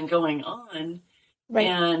this has been going on. Right.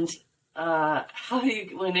 And how do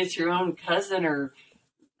you, when it's your own cousin or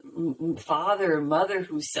father or mother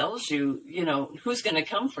who sells you, who's going to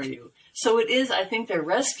come for you? So it is, I think, their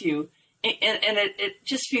rescue. And it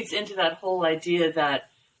just feeds into that whole idea that,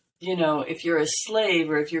 if you're a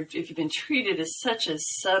slave, or if you've been treated as such a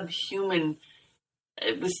subhuman,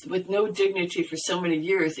 with no dignity for so many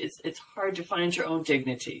years, it's hard to find your own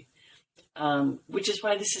dignity. Which is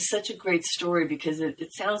why this is such a great story, because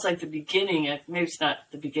it sounds like the beginning, maybe it's not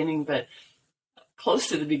the beginning, but close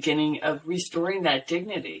to the beginning of restoring that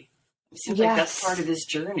dignity. It seems like that's part of this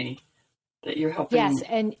journey that you're helping. Yes,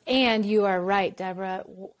 and you are right, Deborah.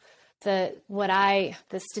 The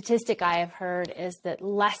statistic I have heard is that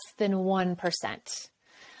less than 1%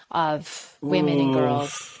 of women and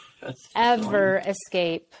girls ever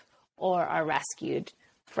escape or are rescued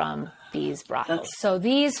from these brothels. So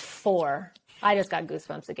these 4, I just got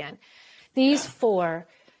goosebumps again. These 4,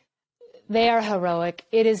 they are heroic.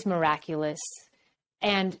 It is miraculous.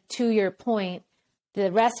 And to your point,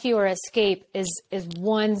 the rescue or escape is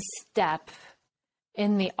one step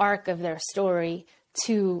in the arc of their story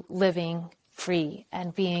to living free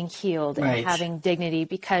and being healed and having dignity,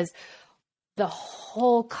 because the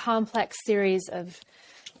whole complex series of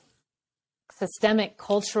systemic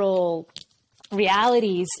cultural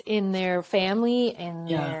realities in their family, in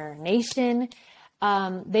their nation,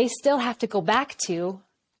 they still have to go back to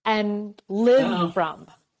and live from.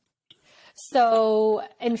 So,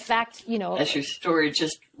 in fact, as your story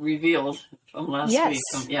just revealed from last week.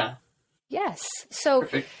 Yes. So,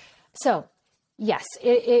 perfect. So, yes,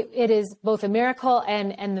 it is both a miracle,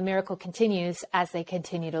 and the miracle continues as they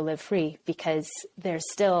continue to live free, because there's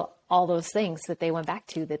still all those things that they went back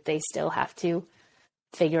to that they still have to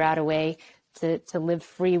figure out a way to live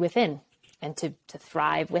free within and to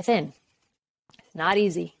thrive within. It's not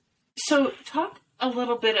easy. So talk a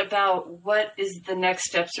little bit about what is the next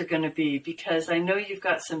steps are going to be, because I know you've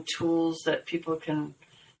got some tools that people can,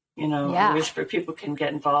 whisper, people can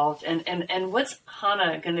get involved. And what's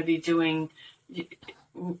Hannah going to be doing?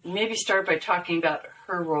 Maybe start by talking about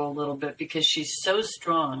her role a little bit, because she's so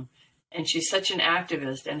strong and she's such an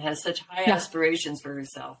activist and has such high aspirations for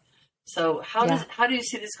herself. So how do you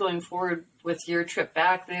see this going forward with your trip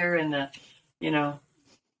back there and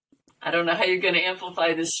I don't know how you're going to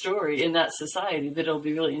amplify this story in that society, but it'll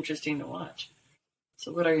be really interesting to watch.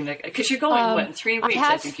 So what are your next, because you're going, in 3 weeks,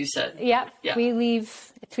 I think you said. Yeah. We leave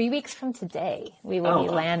 3 weeks from today. We will be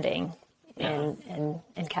landing in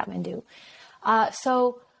Kathmandu.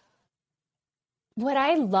 So what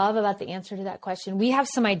I love about the answer to that question, we have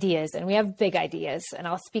some ideas and we have big ideas, and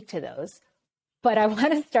I'll speak to those. But I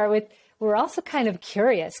want to start with we're also kind of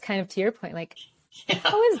curious, kind of to your point, like,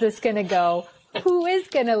 how is this going to go? Who is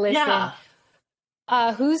going to listen?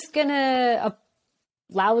 Who's going to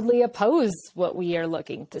loudly oppose what we are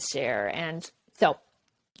looking to share? And so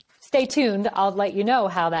stay tuned. I'll let you know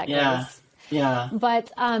how that goes. Yeah.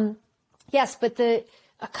 But yes, but a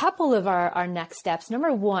couple of our next steps.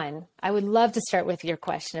 Number one, I would love to start with your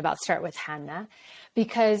question about start with Hannah,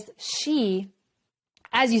 because she,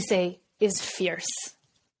 as you say, is fierce.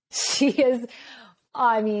 She is,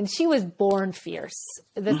 I mean, she was born fierce.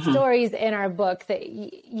 The stories in our book that,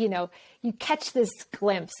 you know, you catch this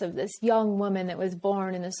glimpse of this young woman that was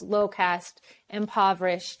born in this low caste,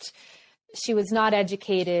 impoverished, she was not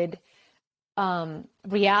educated,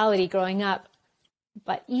 reality growing up.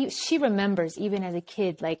 But she remembers, even as a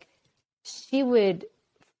kid, like she would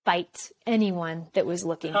fight anyone that was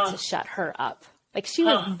looking to shut her up. Like she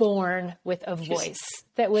was born with a voice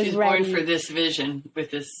that was ready. Born for this vision,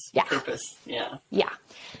 with this purpose. Yeah. Yeah.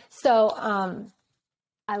 So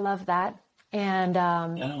I love that. And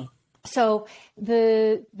so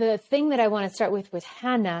the thing that I want to start with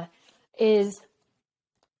Hannah is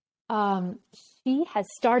she has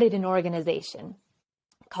started an organization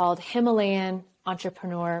called Himalayan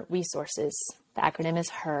Entrepreneur Resources. The acronym is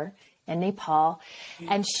HER, in Nepal.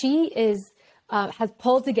 And she is has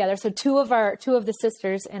pulled together. So two of the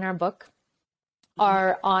sisters in our book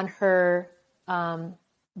are on her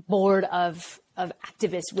board of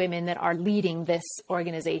activist women that are leading this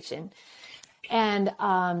organization. And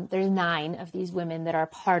there's 9 of these women that are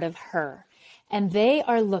part of HER. And they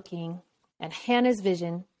are looking, and Hannah's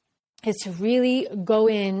vision is to really go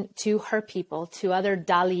in to her people, to other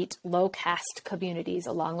Dalit low caste communities,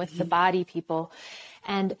 along with the Badi people,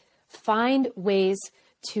 and find ways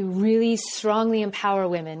to really strongly empower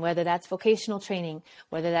women, whether that's vocational training,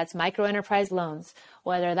 whether that's micro enterprise loans,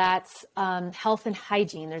 whether that's health and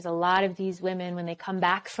hygiene. There's a lot of these women, when they come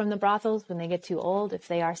back from the brothels, when they get too old, if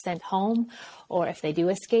they are sent home or if they do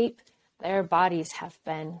escape, their bodies have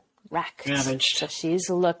been wrecked. Ravaged. So she's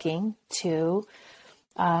looking to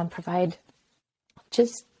provide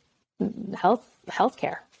just health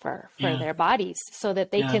care for their bodies so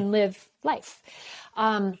that they can live life.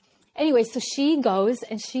 Anyway, so she goes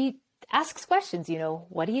and she asks questions, you know,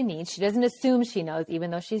 what do you need? She doesn't assume she knows,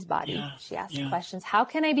 even though she's Badi. Yeah. She asks questions. How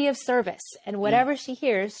can I be of service? And whatever she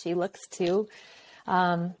hears, she looks to,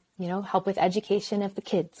 help with education of the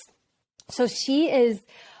kids. So she is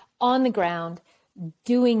on the ground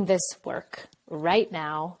doing this work right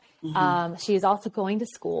now. She is also going to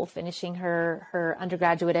school, finishing her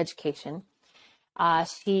undergraduate education.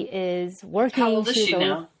 She is working. How old is she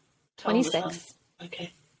now? 26.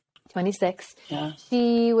 Okay. 26. Yeah.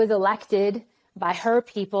 She was elected by her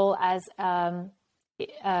people as a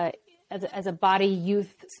Badi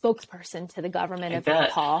youth spokesperson to the government of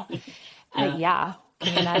Nepal. Can you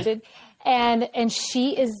imagine? And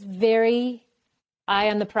she is very eye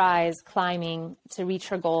on the prize, climbing to reach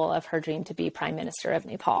her goal of her dream to be Prime Minister of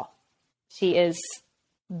Nepal. She is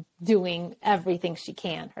doing everything she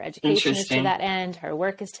can. Her education is to that end. Her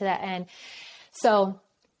work is to that end. So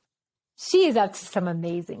she is up to some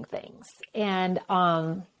amazing things, and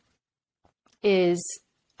is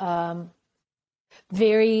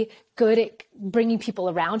very good at bringing people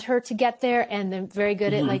around her to get there, and then very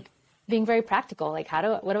good at like being very practical. Like,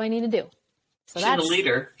 what do I need to do? So she's a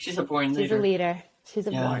leader. She's a born leader. She's a leader. She's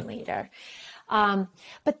a born leader.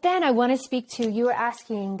 But then I want to speak to, you were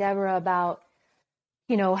asking, Deborah, about,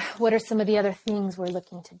 what are some of the other things we're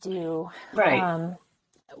looking to do? Right.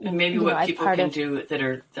 And maybe what people can do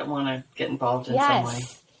that want to get involved in some way.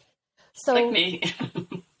 So, like me.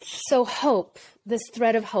 So hope, this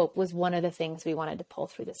thread of hope was one of the things we wanted to pull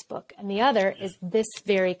through this book. And the other is this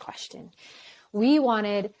very question. We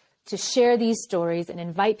wanted to share these stories and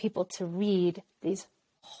invite people to read these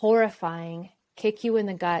horrifying, kick you in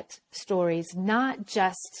the gut stories, not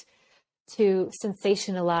just to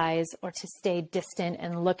sensationalize or to stay distant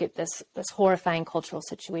and look at this horrifying cultural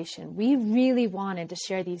situation. We really wanted to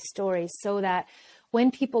share these stories so that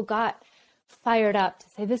when people got fired up to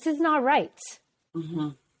say, this is not right,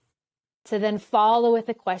 to then follow with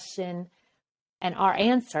a question and our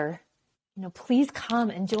answer, please come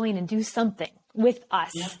and join and do something with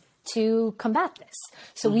us to combat this.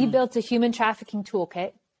 So we built a human trafficking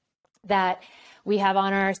toolkit that we have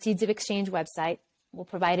on our Seeds of Exchange website. We'll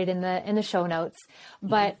provide it in the show notes.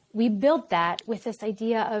 But we built that with this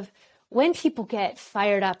idea of when people get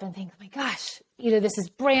fired up and think, oh my gosh, either this is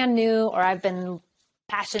brand new or I've been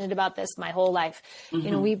passionate about this my whole life.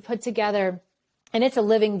 We put together, and it's a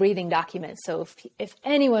living, breathing document. So if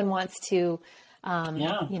anyone wants to,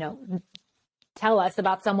 tell us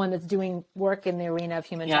about someone that's doing work in the arena of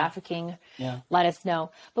human trafficking, let us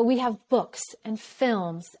know. But we have books and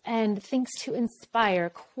films and things to inspire,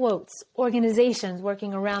 quotes, organizations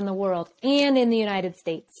working around the world and in the United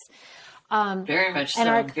States. Very much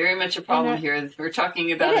so. Very much a problem here. We're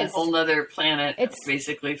talking about a whole other planet,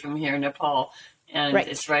 basically, from here, Nepal. And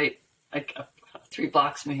it's right like 3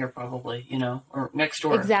 blocks from here, probably, or next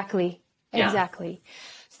door. Exactly.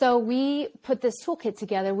 So we put this toolkit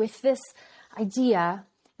together with this idea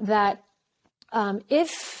that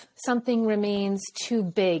if something remains too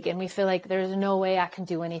big and we feel like there's no way I can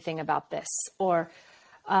do anything about this, or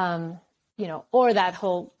that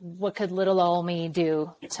whole, what could little old me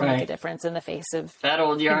do to make a difference in the face of that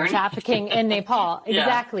old yarn trafficking in Nepal?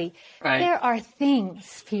 Exactly. There are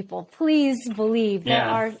things, people, please believe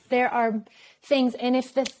there are things. And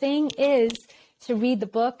if the thing is to read the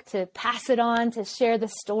book, to pass it on, to share the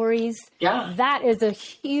stories, that is a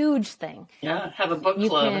huge thing. Yeah. Have a book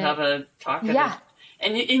club, have a talk.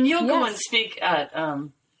 And you'll go and speak at,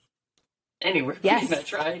 anywhere, pretty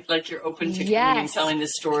much, right? Like you're open to telling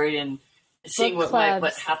this story and seeing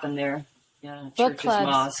what happened there. Yeah, book churches, clubs,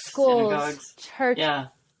 mosques, schools, synagogues, church,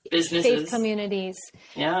 businesses, faith communities.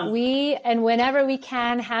 Yeah, and whenever we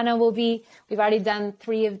can, Hannah will be. We've already done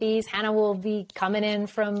 3 of these. Hannah will be coming in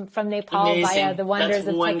from Nepal via the wonders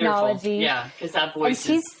of technology. Yeah, because that voice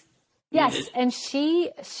is needed. And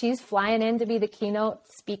she's flying in to be the keynote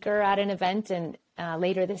speaker at an event and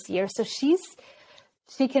later this year. So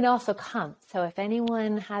she can also come. So if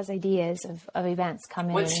anyone has ideas of events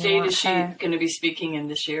coming, what state is she going to be speaking in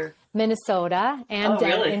this year? Minnesota and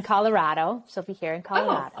in Colorado. She'll be here in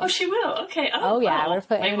Colorado. Oh, she will. Okay. We're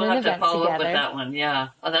putting Maybe an we'll have event to follow together. up with that one. Yeah.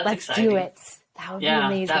 Oh, that's exciting. Let's do it. That would be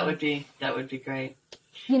amazing. That would be great.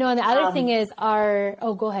 And the other thing is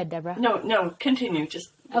go ahead, Deborah. No, continue.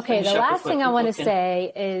 Just okay. The last thing I want to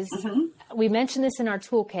say is we mentioned this in our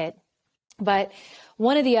toolkit, but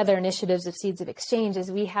one of the other initiatives of Seeds of Exchange is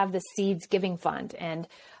we have the Seeds Giving Fund, and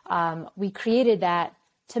we created that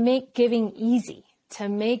to make giving easy, to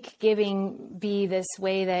make giving be this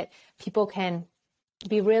way that people can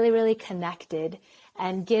be really, really connected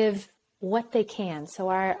and give what they can. So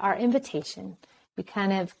our invitation, we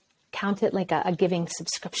kind of count it like a giving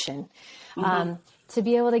subscription, to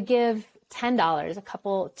be able to give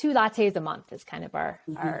 $10, 2 lattes a month is kind of our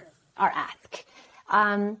ask.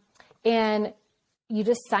 And you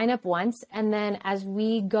just sign up once, and then as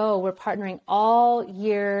we go, we're partnering all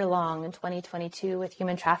year long in 2022 with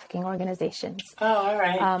human trafficking organizations. Oh, all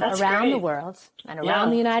right. That's around great. the world and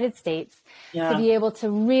around the United States to be able to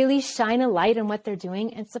really shine a light on what they're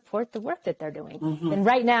doing and support the work that they're doing. And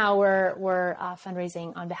right now we're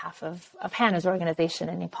fundraising on behalf of Hannah's organization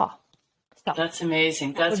in Nepal. So that's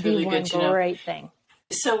amazing. That's really good to know. Great thing.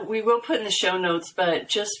 So we will put in the show notes, but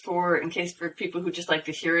just in case for people who just like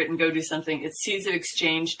to hear it and go do something, it's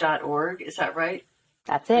seedsofexchange.org. Is that right?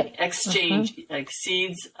 That's it. Like exchange, like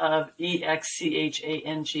seeds of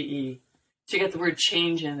EXCHANGE. So you got the word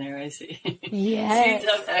change in there, I see. Yes.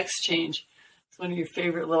 Seeds of exchange. It's one of your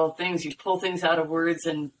favorite little things. You pull things out of words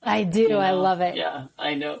and... I do. I love it. Yeah,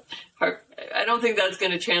 I know. I don't think that's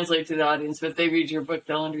going to translate to the audience, but if they read your book,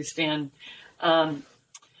 they'll understand.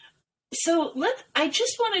 So I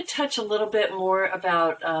just want to touch a little bit more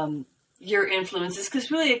about your influences,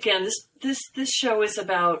 because really, again, this show is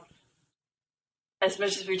about, as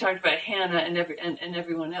much as we talked about Hannah and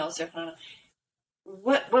everyone else,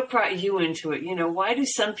 what brought you into it? Why do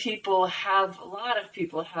a lot of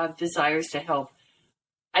people have desires to help?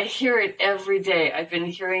 I hear it every day. I've been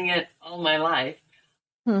hearing it all my life.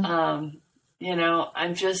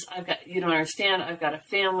 I've got, you don't understand, I've got a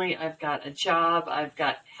family, I've got a job, I've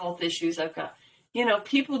got health issues, I've got,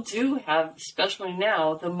 people do have, especially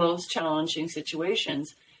now, the most challenging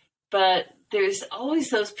situations. But there's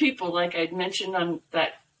always those people, like I'd mentioned on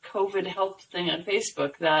that COVID help thing on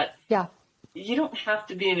Facebook, that you don't have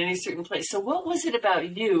to be in any certain place. So what was it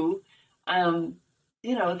about you,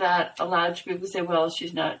 that allowed people to say, well,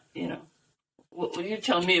 she's not, Will you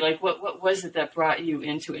tell me, like, what was it that brought you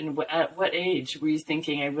into it? And at what age were you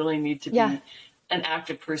thinking, I really need to be an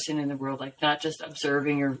active person in the world, like not just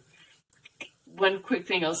observing? Or one quick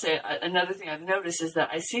thing I'll say, another thing I've noticed is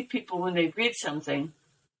that I see people when they read something,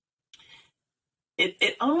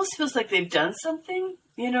 it almost feels like they've done something,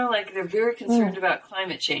 like they're very concerned about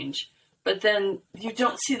climate change, but then you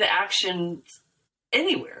don't see the action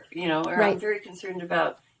anywhere, or I'm very concerned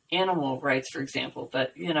about animal rights, for example,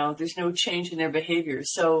 but there's no change in their behavior.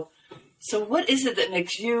 So what is it that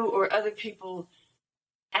makes you or other people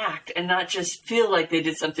act and not just feel like they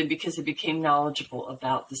did something because they became knowledgeable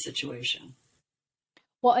about the situation?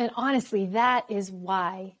 Well, and honestly, that is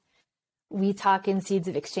why we talk in Seeds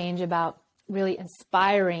of Exchange about really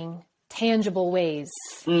inspiring tangible ways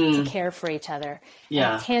to care for each other,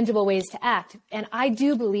 and tangible ways to act. And I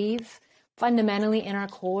do believe fundamentally in our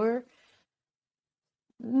core,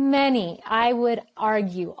 I would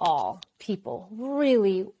argue all people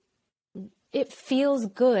really, it feels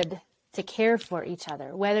good to care for each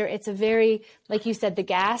other, whether it's a very, like you said, the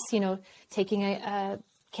gas, taking a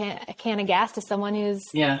can of gas to someone who's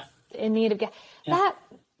in need of gas, that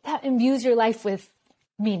imbues your life with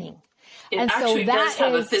meaning. It and actually so does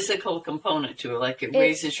have a physical component to it, like it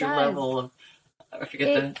raises your level of, I forget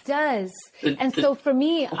it does. And so for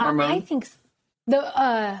me, I think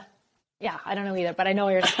I don't know either, but I know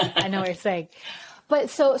what you're saying. But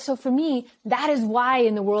so for me, that is why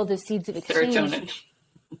in the world of Seeds of Exchange,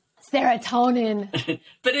 serotonin.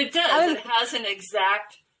 But it does. It has an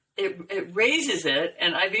exact. It raises it,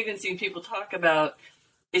 and I've even seen people talk about,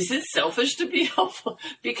 is it selfish to be helpful?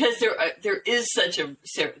 Because there is such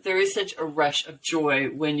a rush of joy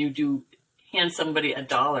when you do hand somebody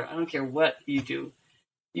 $1. I don't care what you do.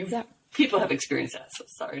 People have experienced that. So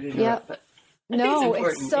sorry to do it, but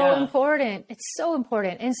it's so important. It's so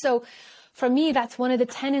important. And so for me, that's one of the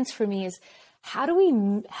tenets for me is how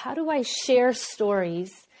do I share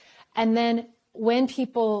stories, and then when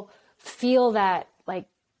people feel that like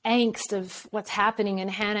angst of what's happening in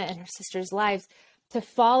Hannah and her sister's lives, to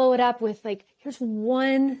follow it up with like, here's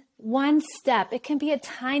one step. It can be a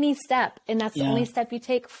tiny step, and that's the only step you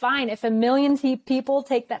take. Fine. If 1 million people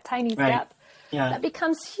take that tiny step, that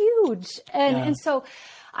becomes huge. And so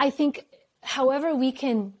I think however we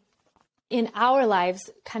can in our lives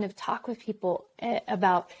kind of talk with people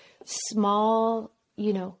about small,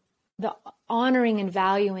 the honoring and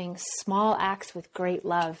valuing small acts with great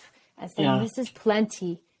love, and saying, this is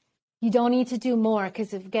plenty. You don't need to do more,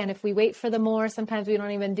 because again, if we wait for the more, sometimes we don't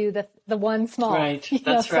even do the one small. Right,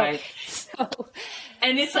 that's right.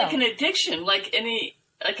 And it's like an addiction, like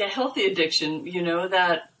a healthy addiction.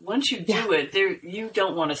 That once you do it, you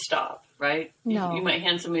don't want to stop, right? No. You might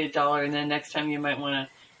hand somebody $1, and then next time you might want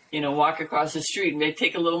to, walk across the street, and they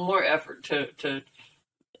take a little more effort to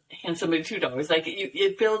hand somebody $2. Like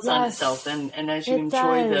it builds on itself, and as you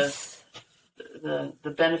enjoy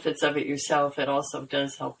the benefits of it yourself, it also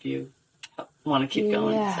does help you want to keep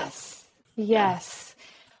going. Yes.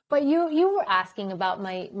 But you were asking about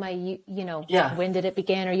my when did it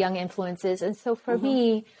begin, or young influences. And so for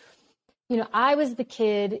me, I was the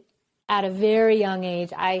kid at a very young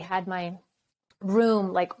age. I had my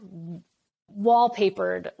room like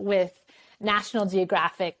wallpapered with National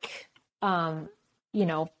Geographic,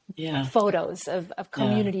 photos of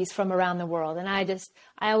communities from around the world. And I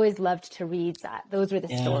always loved to read that. Those were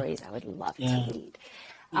the stories I would love to read.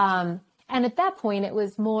 And at that point, it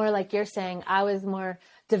was more like you're saying, I was more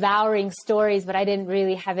devouring stories, but I didn't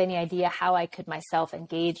really have any idea how I could myself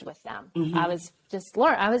engage with them. I was just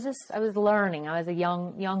I was learning. I was a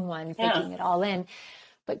young one, taking it all in.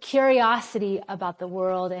 But curiosity about the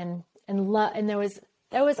world and there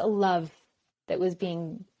was a love that was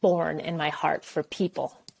being born in my heart for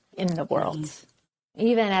people in the world,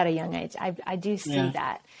 even at a young age. I do see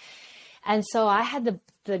that. And so I had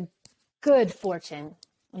the good fortune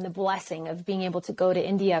and the blessing of being able to go to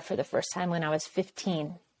India for the first time when I was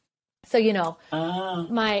 15. So,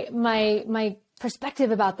 my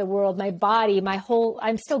perspective about the world, my body,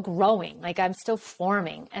 I'm still growing, like I'm still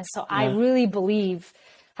forming. And so I really believe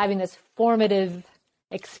having this formative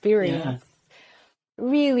experience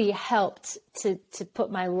really helped to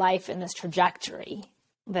put my life in this trajectory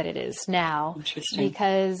that it is now. Interesting.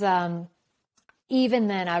 Because even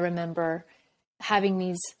then I remember having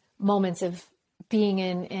these moments of being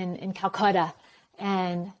in Calcutta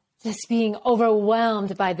and just being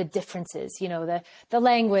overwhelmed by the differences, the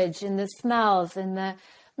language and the smells and the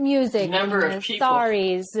music and the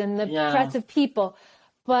stories and the press of people.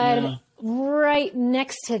 But right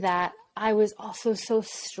next to that, I was also so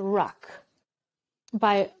struck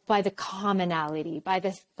by the commonality, by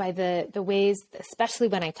the ways, especially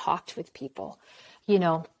when I talked with people,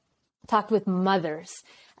 talked with mothers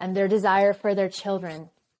and their desire for their children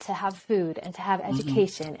to have food and to have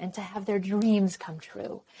education and to have their dreams come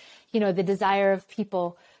true. The desire of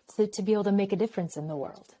people to be able to make a difference in the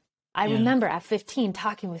world. I remember at 15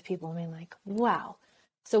 talking with people and being like, wow.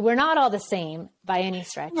 So we're not all the same by any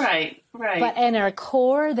stretch. Right. But in our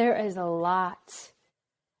core, there is a lot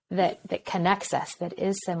that connects us, that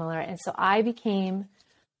is similar. And so I became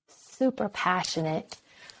super passionate,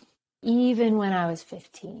 even when I was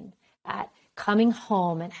 15, at coming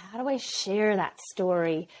home and how do I share that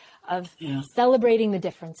story of celebrating the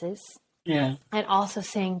differences and also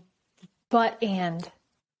saying, and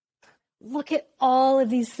look at all of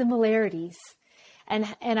these similarities.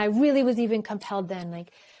 And I really was even compelled then,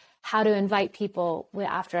 like, how to invite people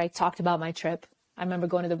after I talked about my trip. I remember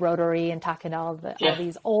going to the Rotary and talking to all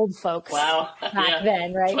these old folks back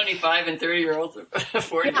then, right? 25 and 30-year-olds,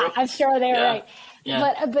 40-year-olds. Yeah, I'm sure they're right.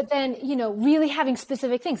 Yeah. But then, really having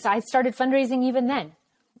specific things. So I started fundraising even then,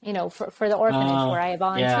 for the orphanage where I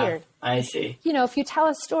volunteered. Yeah, I see. If you tell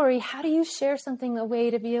a story, how do you share something a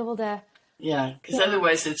way to be able to... Yeah, because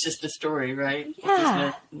otherwise it's just a story, right?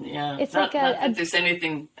 Yeah. It's not that there's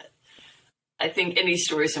anything... I think any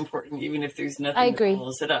story is important, even if there's nothing that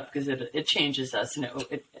follows it up, because it changes us and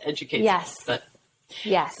it educates us. But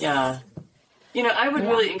yes. Yeah. I would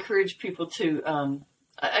really encourage people to,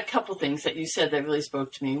 a couple things that you said that really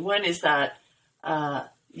spoke to me. One is that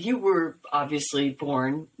you were obviously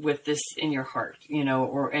born with this in your heart,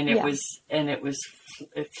 it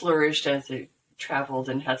flourished as it traveled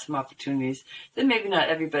and had some opportunities that maybe not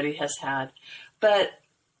everybody has had. But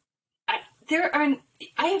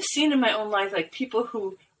I have seen in my own life, like, people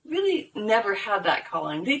who really never had that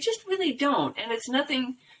calling. They just really don't. And it's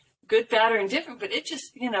nothing good, bad, or indifferent, but it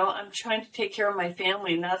just, I'm trying to take care of my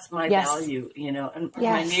family, and that's my value, and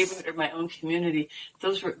my neighborhood or my own community.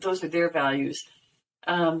 Those are their values.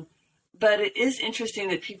 But it is interesting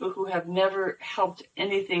that people who have never helped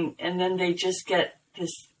anything, and then they just get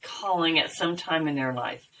this calling at some time in their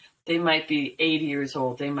life. They might be 80 years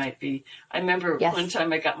old. They might be. I remember one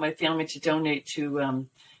time I got my family to donate to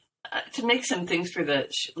make some things for the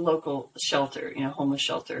local shelter, homeless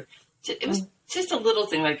shelter. It was just a little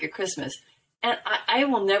thing like a Christmas. And I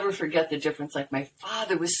will never forget the difference. Like, my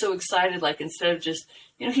father was so excited, like, instead of just,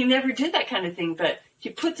 he never did that kind of thing, but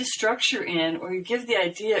you put the structure in, or you give the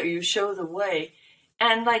idea, or you show the way.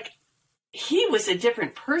 And, like, he was a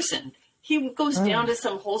different person. He goes down to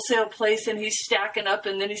some wholesale place and he's stacking up,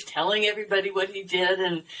 and then he's telling everybody what he did.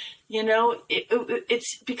 And,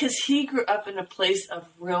 it's because he grew up in a place of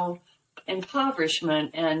real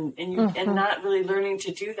impoverishment and not really learning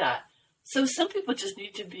to do that. So some people just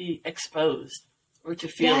need to be exposed or to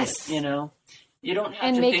feel it, You don't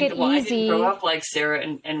have to think, well, I didn't grow up like Sarah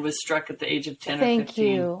and was struck at the age of 10 or 15. Thank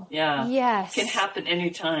you. Yeah. Yes. It can happen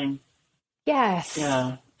anytime. Yes.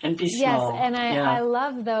 Yeah. And be small. Yes. And I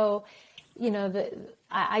love, though,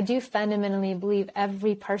 I do fundamentally believe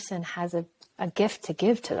every person has a gift to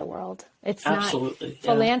give to the world. It's Absolutely. not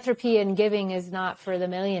philanthropy and giving is not for the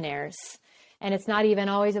millionaires, and it's not even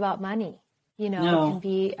always about money. It can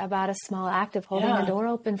be about a small act of holding a door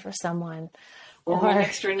open for someone. Or my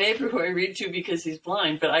next door neighbor who I read to because he's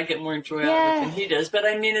blind, but I get more joy out of it than he does. But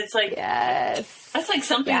I mean, it's like, that's like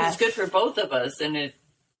something that's good for both of us. And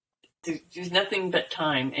there's nothing but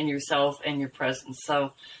time and yourself and your presence.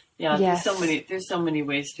 So there's so many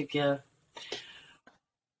ways to give.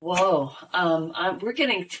 Whoa. We're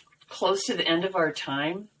getting close to the end of our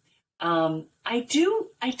time. I do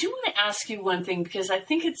want to ask you one thing, because I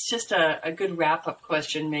think it's just a good wrap-up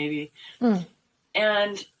question, maybe.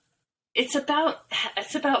 And it's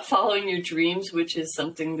about following your dreams, which is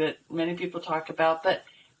something that many people talk about. But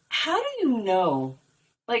how do you know?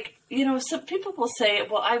 Like, some people will say,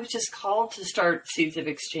 well, I was just called to start Seeds of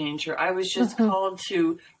Exchange, or I was just called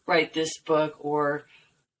to write this book, or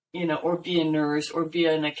be a nurse, or be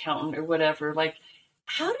an accountant, or whatever. Like,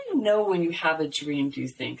 how do you know when you have a dream, do you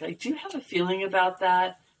think? Like, do you have a feeling about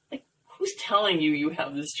that? Like, who's telling you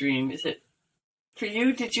have this dream? Is it for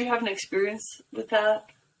you? Did you have an experience with that?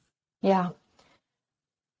 Yeah.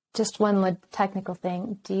 Just one technical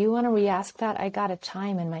thing. Do you want to re-ask that? I got a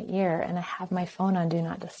chime in my ear and I have my phone on Do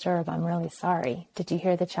Not Disturb. I'm really sorry. Did you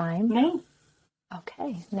hear the chime? No.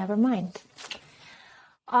 Okay, never mind.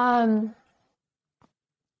 How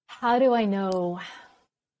do I know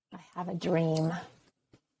I have a dream?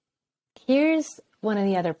 Here's one of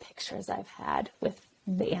the other pictures I've had with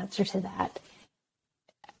the answer to that.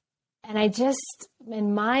 And I just,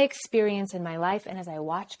 in my experience in my life, and as I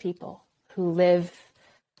watch people who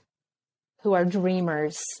are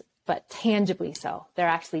dreamers, but tangibly so, they're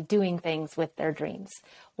actually doing things with their dreams.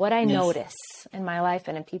 What I notice in my life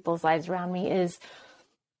and in people's lives around me is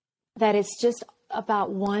that it's just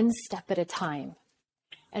about one step at a time.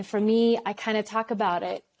 And for me, I kind of talk about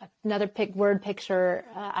it. Another word picture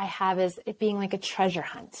I have is it being like a treasure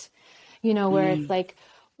hunt, where it's like,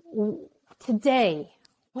 today,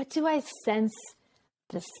 what do I sense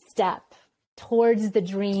the step towards the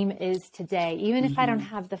dream is today? Even if I don't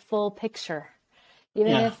have the full picture,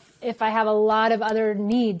 even if I have a lot of other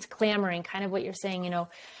needs clamoring, kind of what you're saying,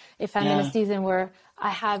 if I'm in a season where I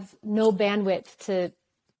have no bandwidth to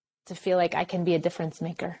feel like I can be a difference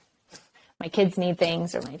maker. My kids need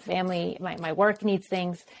things, or my family, my work needs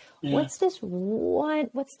things. Yeah. what's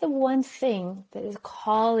the one thing that is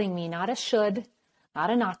calling me, not a should, not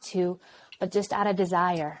a not to, but just out of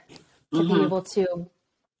desire to be able to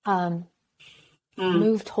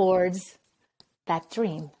move towards that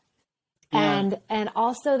dream. Yeah. And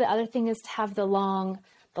also the other thing is to have the long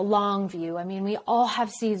view. I mean, we all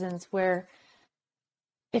have seasons where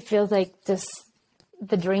it feels like just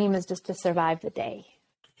the dream is just to survive the day,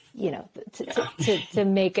 you know, to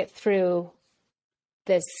make it through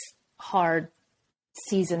this hard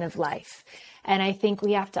season of life. And I think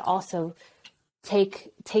we have to also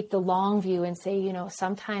take the long view and say, you know,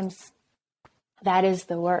 sometimes that is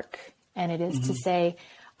the work. And it is to say,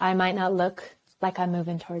 I might not look like I'm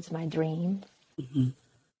moving towards my dream,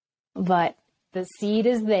 but the seed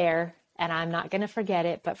is there and I'm not going to forget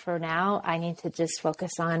it. But for now, I need to just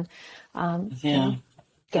focus on getting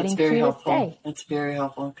through this day. That's very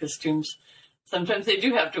helpful, because dreams, sometimes they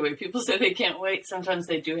do have to wait. People say they can't wait. Sometimes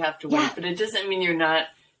they do have to wait, but it doesn't mean you're not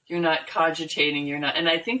cogitating. You're not. And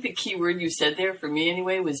I think the key word you said there, for me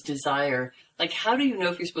anyway, was desire. Like, how do you know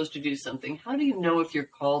if you're supposed to do something? How do you know if you're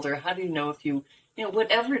called, or how do you know if you know,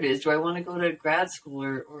 whatever it is, do I want to go to grad school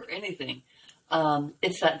or anything?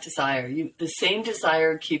 It's that desire. The same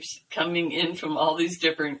desire keeps coming in from all these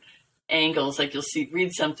different angles. Like, you'll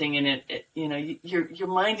read something and it you know, your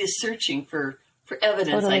mind is searching for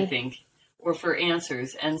evidence, I think, or for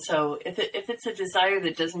answers. And so if it's a desire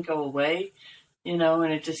that doesn't go away, you know,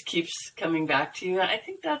 and it just keeps coming back to you, I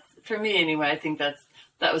think that's, for me anyway, I think that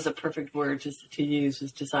was a perfect word to use,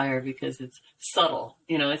 was desire, because it's subtle.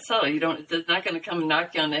 You know, it's subtle. It's not going to come and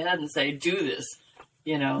knock you on the head and say, do this,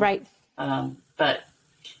 you know. Right. But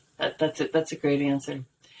that's a great answer.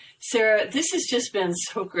 Sarah, this has just been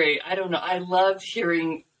so great. I don't know. I loved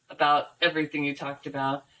hearing about everything you talked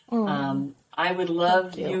about. I would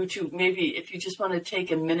love you to, maybe if you just want to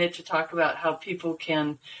take a minute to talk about how people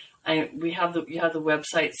can, you have the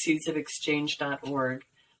website seedsofexchange.org.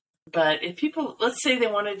 But if people, let's say they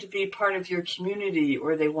wanted to be part of your community,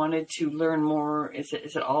 or they wanted to learn more, is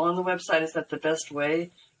it all on the website? Is that the best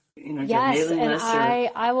way? You know, yes, and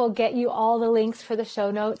I will get you all the links for the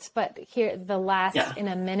show notes, but here, the last in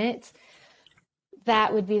a minute,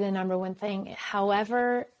 that would be the number one thing.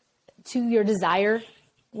 However, to your desire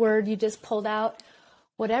word you just pulled out,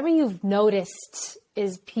 whatever you've noticed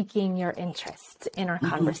is piquing your interest in our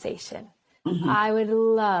conversation. I would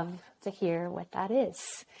love to hear what that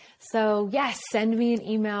is. So yes, send me an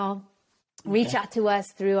email, reach out to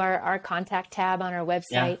us through our contact tab on our website.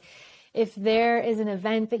 Yeah. If there is an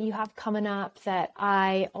event that you have coming up that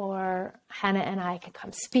I or Hannah and I can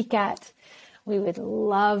come speak at, we would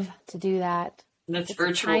love to do that. And that's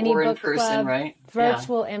virtual or in person, club, right?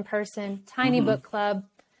 Virtual, in person, tiny book club,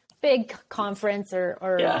 big conference,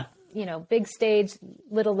 or you know, big stage,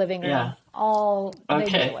 little living room, all big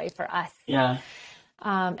joy for us. Yeah.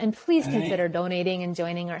 And please consider donating and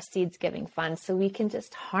joining our Seeds Giving Fund, so we can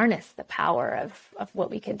just harness the power of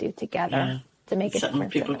what we can do together to make it something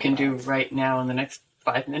people can do right now in the next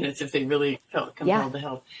 5 minutes if they really felt compelled to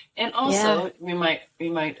help. And also, we might.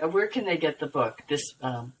 Where can they get the book? This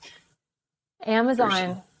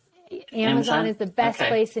Amazon. Amazon is the best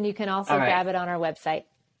place, and you can also grab it on our website.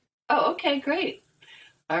 Oh, okay, great.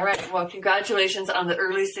 All right. Well, congratulations on the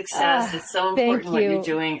early success. It's so important what you're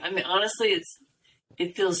doing. I mean, honestly,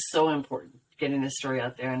 it feels so important getting this story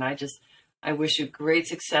out there. And I wish you great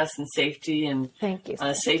success and safety, and thank you.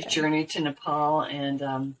 A safe journey to Nepal. And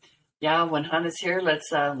when Hannah's here, let's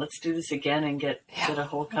do this again and get a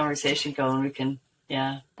whole conversation going. We can,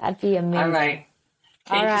 that'd be amazing. All right.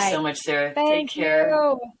 Thank you so much, Sarah. Take care.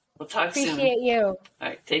 You. We'll talk soon. Appreciate you. All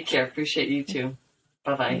right. Take care. Appreciate you too.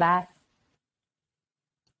 Bye-bye. Bye.